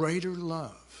no greater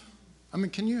love. I mean,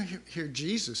 can you hear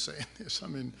Jesus saying this? I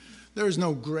mean, there is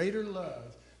no greater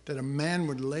love that a man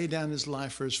would lay down his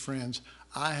life for his friends.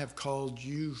 I have called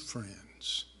you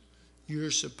friends.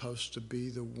 You're supposed to be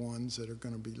the ones that are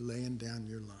going to be laying down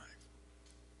your life.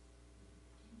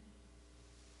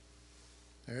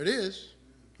 There it is.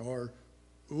 Or,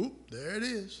 there it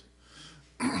is.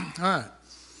 All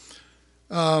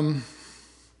right.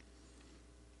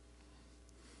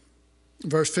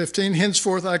 Verse 15,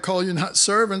 henceforth I call you not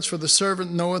servants, for the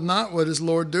servant knoweth not what his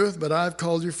Lord doeth, but I have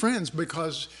called you friends,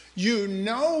 because you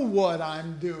know what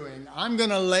I'm doing. I'm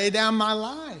going to lay down my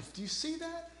life. Do you see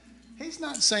that? He's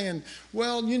not saying,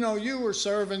 well, you were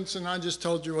servants and I just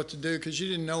told you what to do because you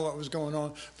didn't know what was going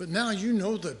on. But now you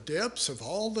know the depths of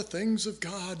all the things of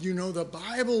God. You know the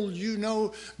Bible. You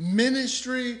know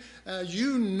ministry.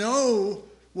 You know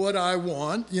what I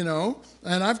want,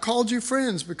 and I've called you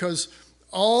friends because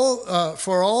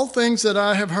for all things that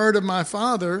I have heard of my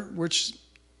Father, which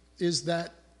is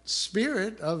that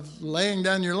spirit of laying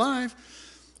down your life,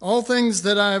 all things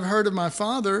that I have heard of my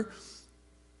Father,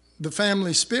 the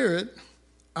family spirit,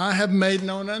 I have made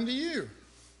known unto you.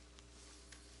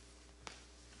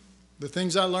 The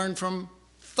things I learned from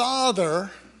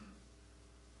Father,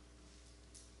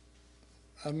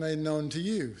 I've made known to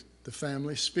you, the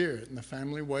family spirit and the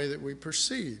family way that we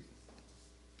proceed.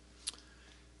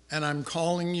 And I'm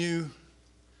calling you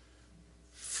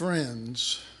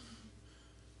friends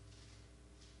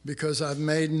because I've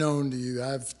made known to you,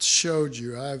 I've showed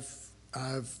you, I've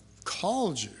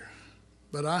called you,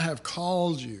 but I have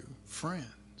called you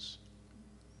friends.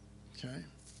 Okay?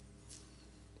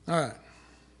 All right.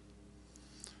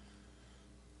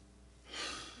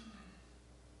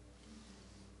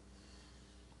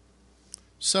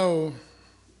 So,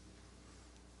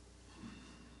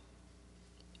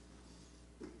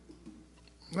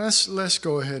 let's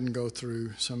go ahead and go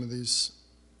through some of these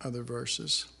other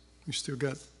verses. We still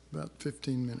got about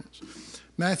 15 minutes.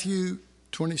 Matthew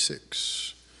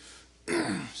 26.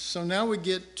 So now we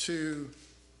get to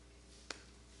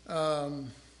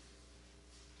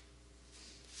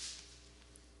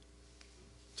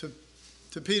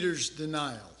Peter's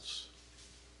denials.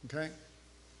 Okay?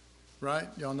 Right?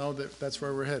 Y'all know that that's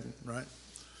where we're heading, right?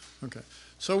 Okay.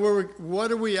 So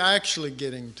what are we actually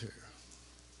getting to?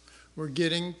 We're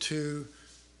getting to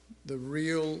the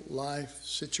real life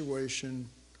situation,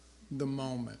 the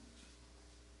moment.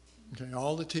 Okay,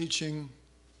 all the teaching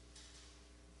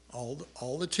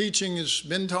has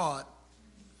been taught.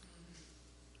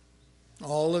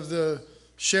 All of the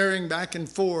sharing back and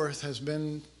forth has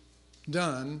been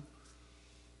done.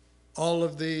 All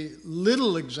of the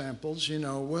little examples,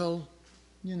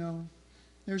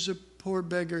 there's a poor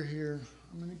beggar here.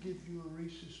 I'm going to give you a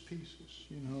Reese's Pieces,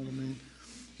 you know what I mean?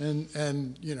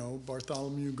 And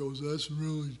Bartholomew goes, that's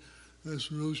really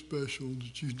special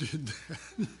that you did that.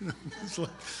 It's like,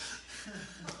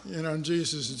 and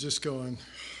Jesus is just going,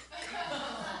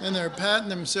 and they're patting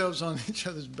themselves on each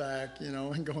other's back,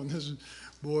 and going,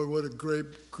 boy, what a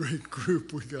great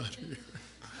group we got here.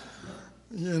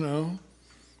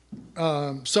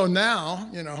 So now,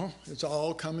 it's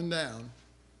all coming down.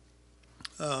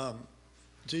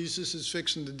 Jesus is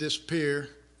fixing to disappear.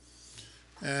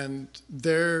 And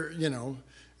there,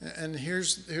 and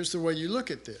here's the way you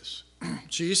look at this.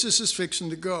 Jesus is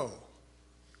fixing to go,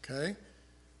 okay?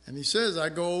 And he says, I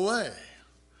go away.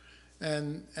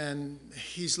 And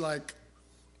he's like,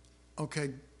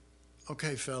 okay,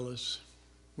 fellas,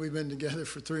 we've been together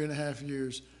for 3.5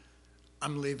 years.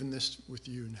 I'm leaving this with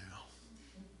you now.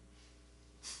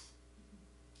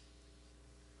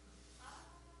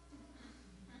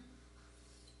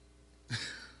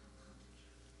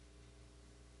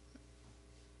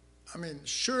 I mean,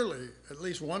 surely at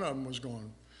least one of them was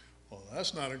going, well,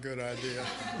 that's not a good idea.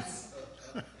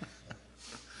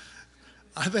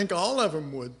 I think all of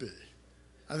them would be.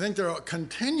 I think they're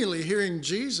continually hearing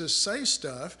Jesus say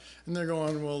stuff, and they're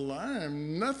going, well, I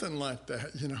am nothing like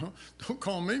that, Don't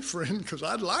call me friend, because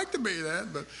I'd like to be that,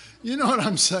 but you know what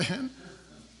I'm saying?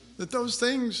 That those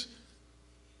things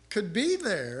could be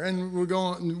there, and we're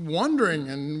going wondering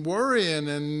and worrying,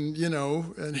 and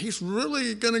and he's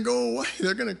really going to go away.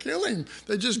 They're going to kill him.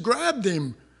 They just grabbed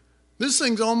him. This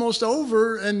thing's almost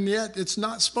over, and yet it's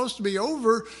not supposed to be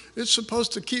over. It's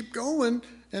supposed to keep going,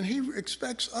 and he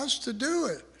expects us to do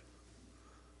it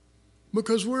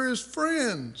because we're his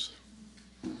friends.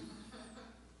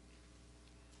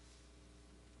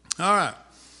 All right.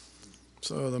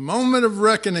 So the moment of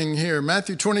reckoning here,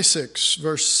 Matthew 26,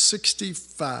 verse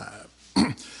 65.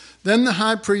 Then the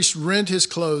high priest rent his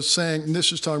clothes, saying, and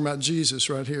this is talking about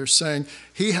Jesus right here, saying,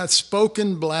 he hath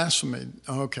spoken blasphemy.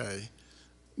 Okay.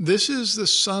 This is the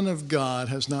Son of God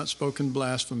has not spoken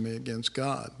blasphemy against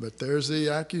God. But there's the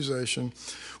accusation.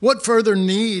 What further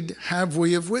need have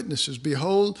we of witnesses?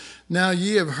 Behold, now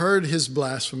ye have heard his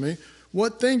blasphemy.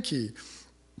 What think ye?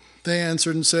 They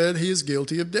answered and said, he is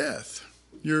guilty of death.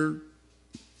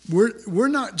 We're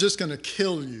not just going to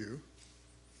kill you.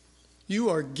 You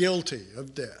are guilty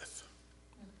of death.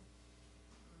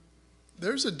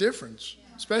 There's a difference,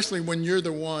 especially when you're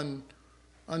the one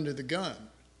under the gun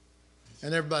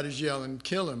and everybody's yelling,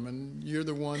 kill him, and you're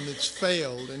the one that's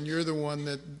failed, and you're the one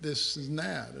that this and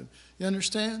that. You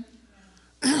understand?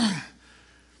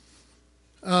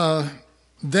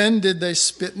 Then did they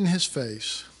spit in his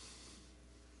face.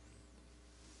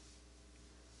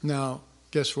 Now,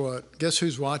 guess what? Guess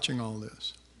who's watching all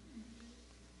this?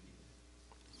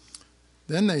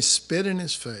 Then they spit in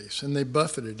his face and they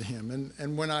buffeted him.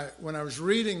 And when I was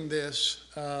reading this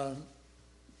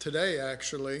today,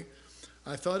 actually,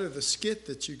 I thought of the skit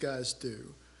that you guys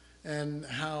do and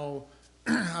how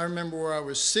I remember where I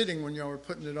was sitting when y'all were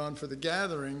putting it on for the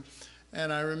gathering,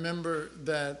 and I remember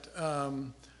that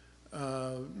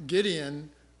Gideon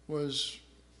was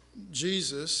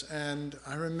Jesus, and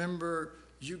I remember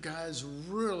you guys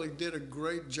really did a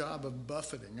great job of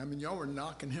buffeting. I mean, y'all were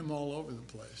knocking him all over the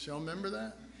place. Y'all remember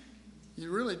that?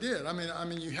 You really did. I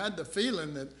mean, you had the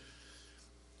feeling that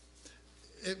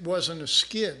it wasn't a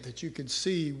skit, that you could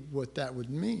see what that would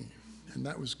mean. And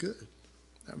that was good.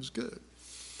 That was good.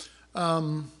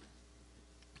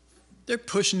 They're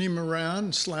pushing him around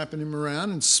and slapping him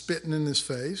around and spitting in his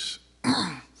face.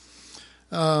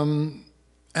 And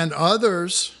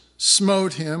others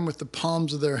smote him with the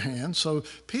palms of their hands. So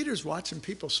Peter's watching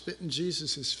people spit in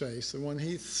Jesus' face, the one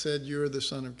he said, you're the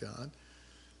Son of God,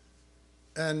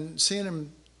 and seeing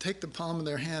him take the palm of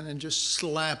their hand and just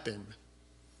slap him.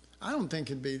 I don't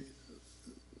think it'd be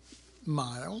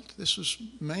mild. This was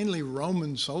mainly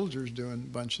Roman soldiers doing a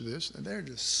bunch of this, and they're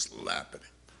just slapping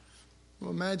him. Well,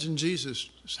 imagine Jesus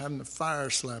just having the fire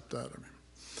slapped out of him.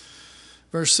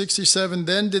 Verse 67,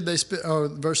 then did they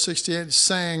verse 68,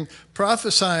 saying,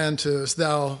 prophesy unto us,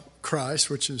 thou Christ,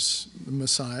 which is the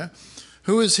Messiah.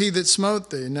 Who is he that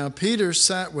smote thee? Now Peter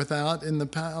sat without in the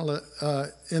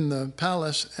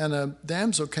palace, and a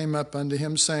damsel came up unto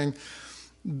him, saying,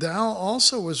 thou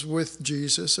also was with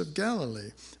Jesus of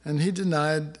Galilee. And he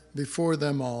denied before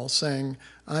them all, saying,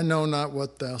 I know not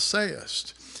what thou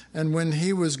sayest. And when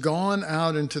he was gone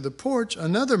out into the porch,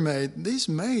 another maid, these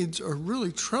maids are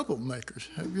really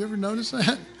troublemakers. Have you ever noticed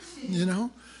that? You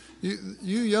know, you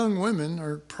young women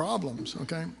are problems,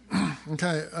 okay?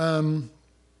 Okay.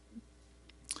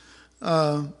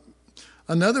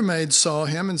 Another maid saw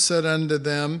him and said unto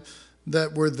them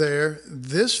that were there,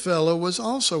 this fellow was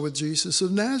also with Jesus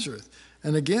of Nazareth.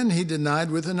 And again he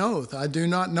denied with an oath, I do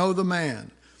not know the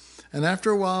man. And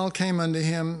after a while came unto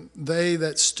him they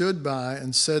that stood by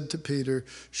and said to Peter,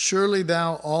 surely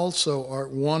thou also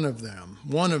art one of them.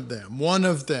 One of them. One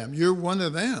of them. You're one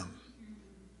of them.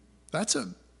 That's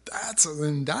an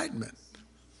indictment.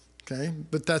 Okay?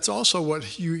 But that's also what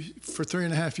for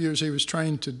 3.5 years he was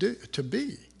trained to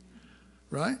be.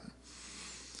 Right?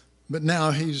 But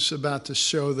now he's about to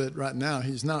show that right now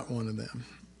he's not one of them.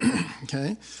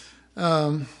 Okay?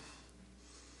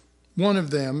 One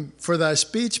of them, for thy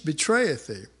speech betrayeth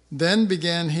thee. Then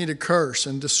began he to curse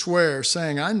and to swear,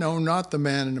 saying, I know not the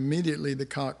man. And immediately the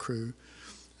cock crew.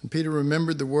 And Peter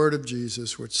remembered the word of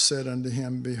Jesus, which said unto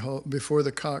him, behold, before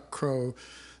the cock crow,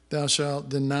 thou shalt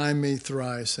deny me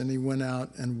thrice. And he went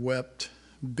out and wept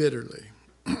bitterly.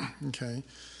 Okay.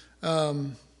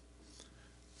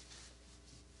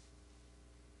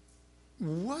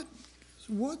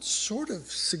 What sort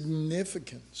of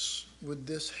significance would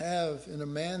this have in a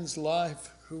man's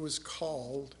life who was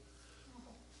called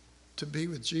to be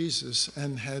with Jesus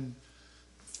and had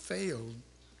failed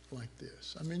like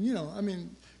this? I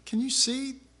mean, can you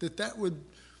see that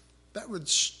would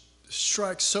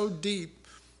strike so deep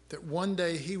that one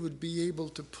day he would be able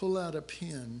to pull out a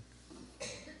pen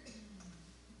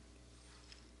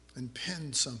and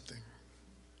pen something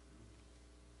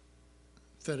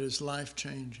that is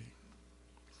life-changing?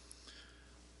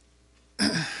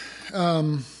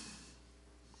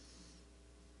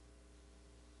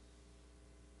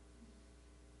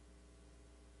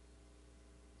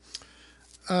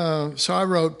 So I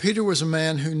wrote, Peter was a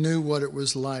man who knew what it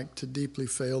was like to deeply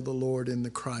fail the Lord in the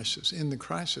crisis.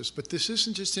 But this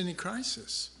isn't just any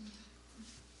crisis,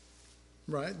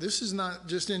 right? This is not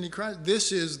just any crisis.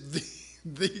 This is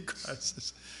the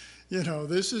crisis. You know,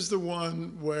 this is the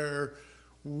one where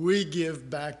we give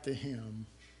back to him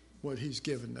what he's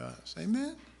given to us.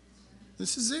 Amen?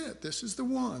 This is it. This is the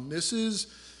one. This is,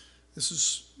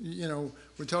 you know,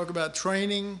 we talk about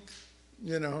training,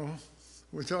 you know,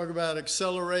 we talk about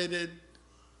accelerated,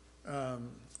 you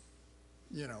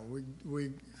know,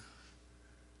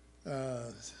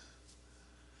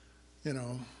 you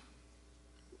know,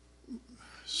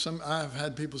 I've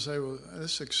had people say, well,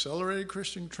 this accelerated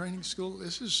Christian training school,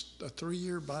 this is a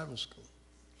 3-year Bible school.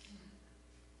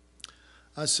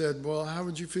 I said, well, how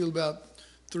would you feel about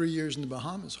 3 years in the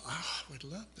Bahamas? Oh, I would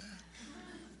love that.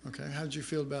 Okay, how did you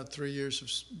feel about 3 years of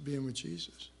being with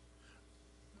Jesus?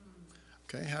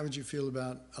 Okay, how would you feel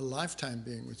about a lifetime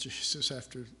being with Jesus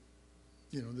after,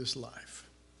 you know, this life?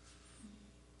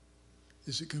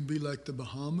 Is it going to be like the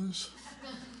Bahamas?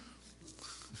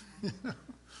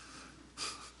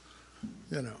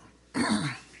 You know,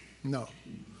 no,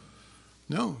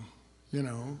 you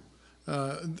know.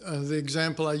 The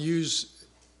example I use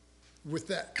with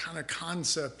that kind of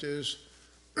concept is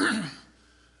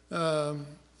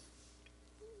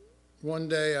one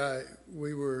day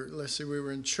we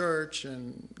were in church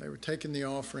and they were taking the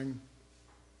offering,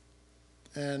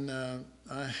 and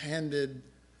I handed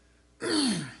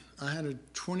a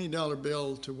 $20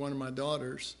 bill to one of my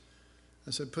daughters.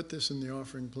 I said, put this in the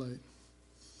offering plate.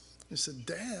 He said,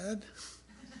 Dad,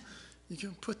 you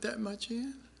can put that much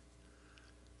in?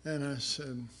 And I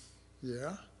said,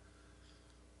 yeah.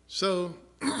 So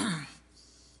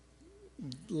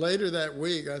later that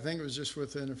week, I think it was just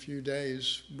within a few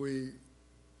days, we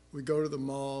go to the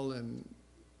mall and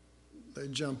they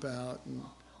jump out, and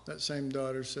that same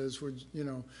daughter says, well, you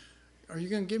know, are you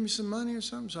going to give me some money or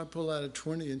something? So I pull out a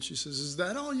 20 and she says, is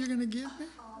that all you're going to give me?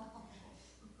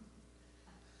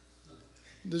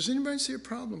 Does anybody see a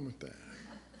problem with that?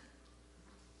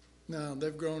 Now,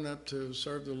 they've grown up to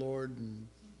serve the Lord and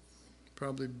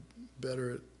probably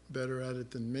better at it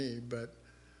than me, but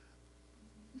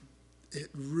it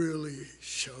really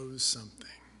shows something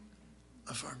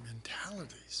of our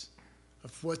mentalities,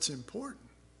 of what's important.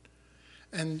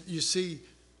 And you see,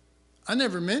 I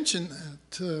never mentioned that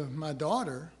to my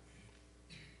daughter.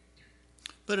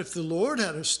 But if the Lord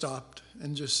had have stopped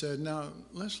and just said, now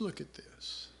let's look at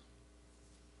this.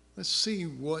 Let's see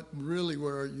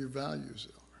where your values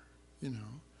are,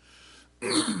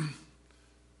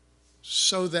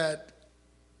 so that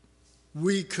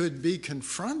we could be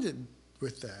confronted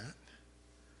with that.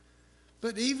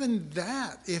 But even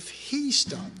that, if he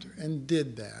stopped her and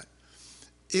did that,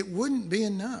 it wouldn't be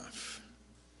enough.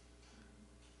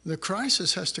 The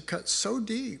crisis has to cut so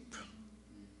deep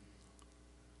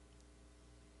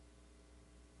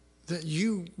that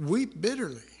you weep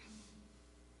bitterly.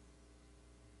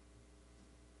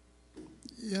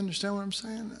 You understand what I'm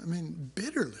saying? I mean,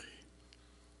 bitterly.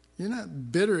 You're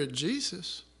not bitter at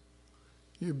Jesus.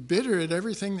 You're bitter at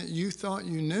everything that you thought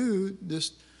you knew,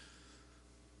 just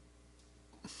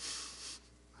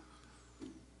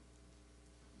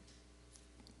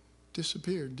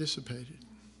disappeared, dissipated.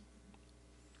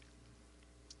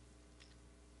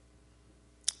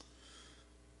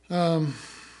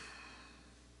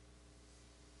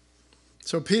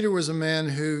 So Peter was a man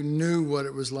who knew what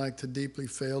it was like to deeply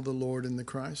fail the Lord in the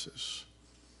crisis.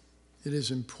 It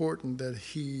is important that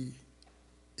he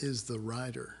is the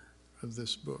writer of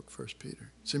this book, 1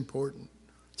 Peter. It's important.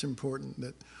 It's important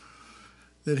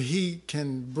that he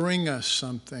can bring us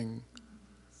something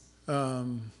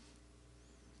that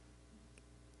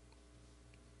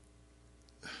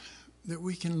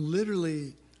we can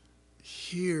literally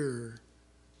hear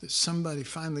that somebody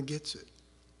finally gets it.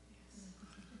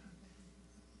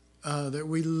 That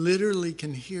we literally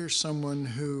can hear someone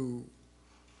who,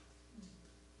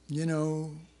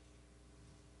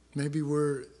 maybe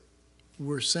we're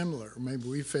similar. Maybe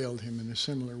we failed him in a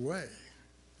similar way,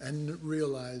 and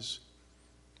realize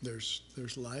there's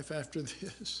life after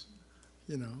this.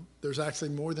 There's actually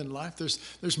more than life.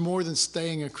 There's more than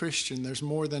staying a Christian.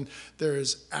 There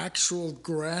is actual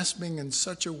grasping in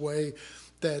such a way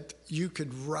that you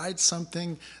could write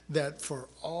something that for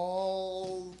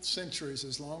all centuries,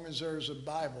 as long as there's a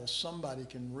Bible, somebody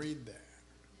can read that.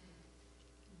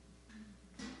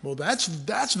 Well, that's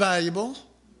valuable.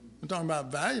 I'm talking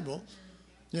about valuable.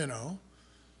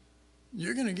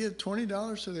 You're going to give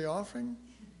 $20 to the offering?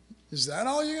 Is that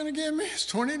all you're going to give me? Is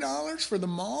 $20 for the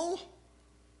mall?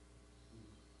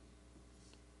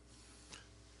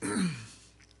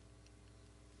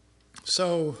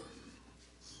 So,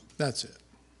 that's it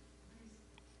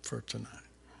for tonight.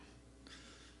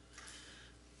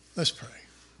 Let's pray.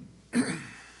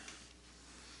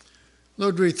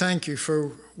 Lord, we thank you for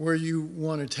where you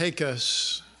want to take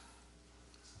us.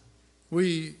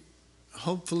 We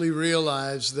hopefully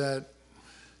realize that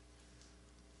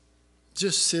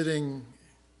just sitting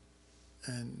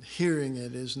and hearing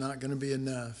it is not going to be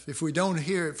enough. If we don't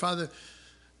hear it, Father,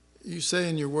 you say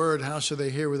in your word, how shall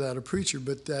they hear without a preacher?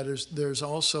 But there's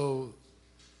also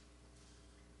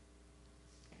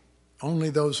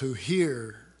only those who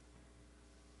hear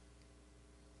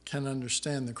can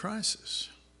understand the crisis,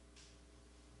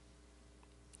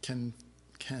 can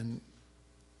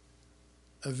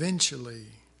eventually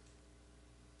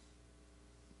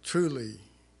truly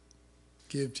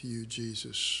give to you,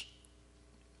 Jesus,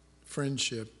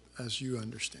 friendship as you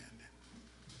understand it.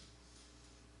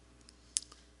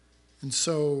 And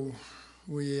so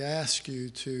we ask you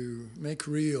to make it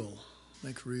real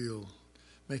in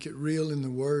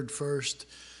the word first,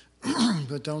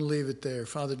 but don't leave it there.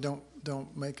 Father,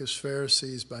 don't make us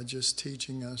Pharisees by just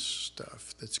teaching us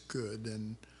stuff that's good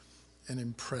and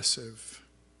impressive.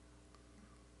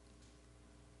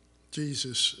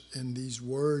 Jesus, in these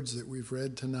words that we've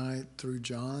read tonight through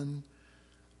John,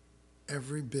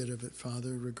 every bit of it,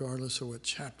 Father, regardless of what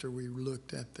chapter we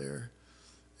looked at there,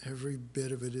 every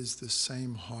bit of it is the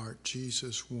same heart.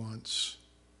 Jesus wants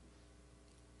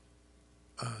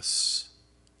us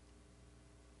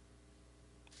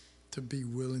to be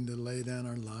willing to lay down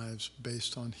our lives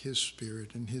based on his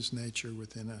spirit and his nature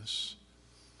within us,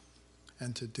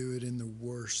 and to do it in the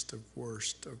worst of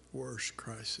worst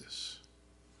crisis.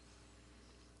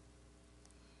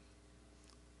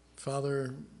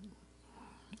 Father,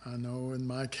 I know in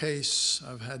my case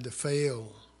I've had to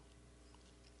fail.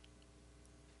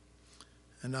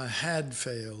 And I had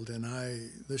failed, and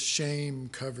the shame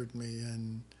covered me,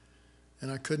 and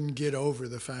I couldn't get over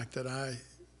the fact that I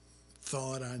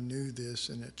thought I knew this,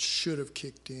 and it should have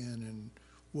kicked in, and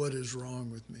what is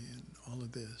wrong with me, and all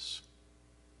of this.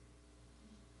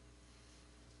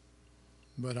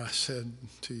 But I said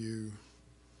to you,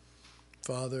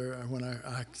 Father, when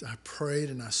I prayed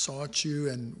and I sought you,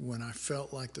 and when I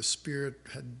felt like the Spirit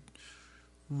had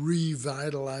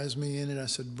revitalized me in it, I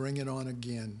said, bring it on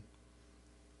again.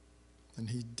 And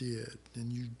he did,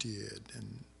 and you did.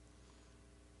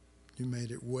 You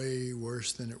made it way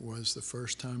worse than it was the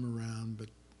first time around, but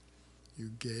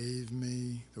you gave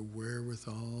me the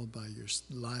wherewithal by your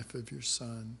life of your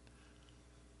Son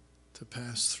to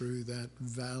pass through that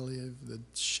valley of the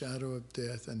shadow of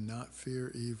death and not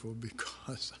fear evil,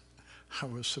 because I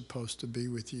was supposed to be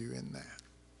with you in that.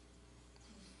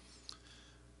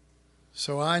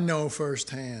 So I know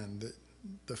firsthand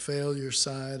the failure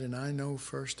side, and I know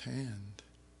firsthand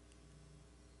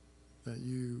that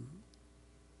you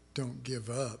don't give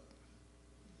up.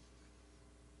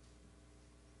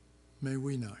 May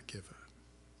we not give up.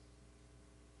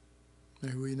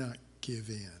 May we not give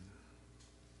in.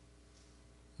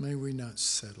 May we not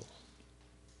settle.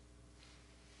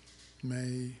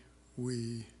 May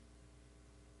we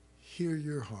hear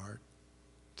your heart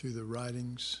through the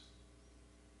writings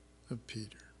of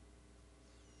Peter.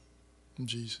 In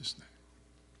Jesus'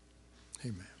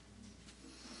 name, amen.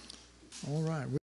 All right.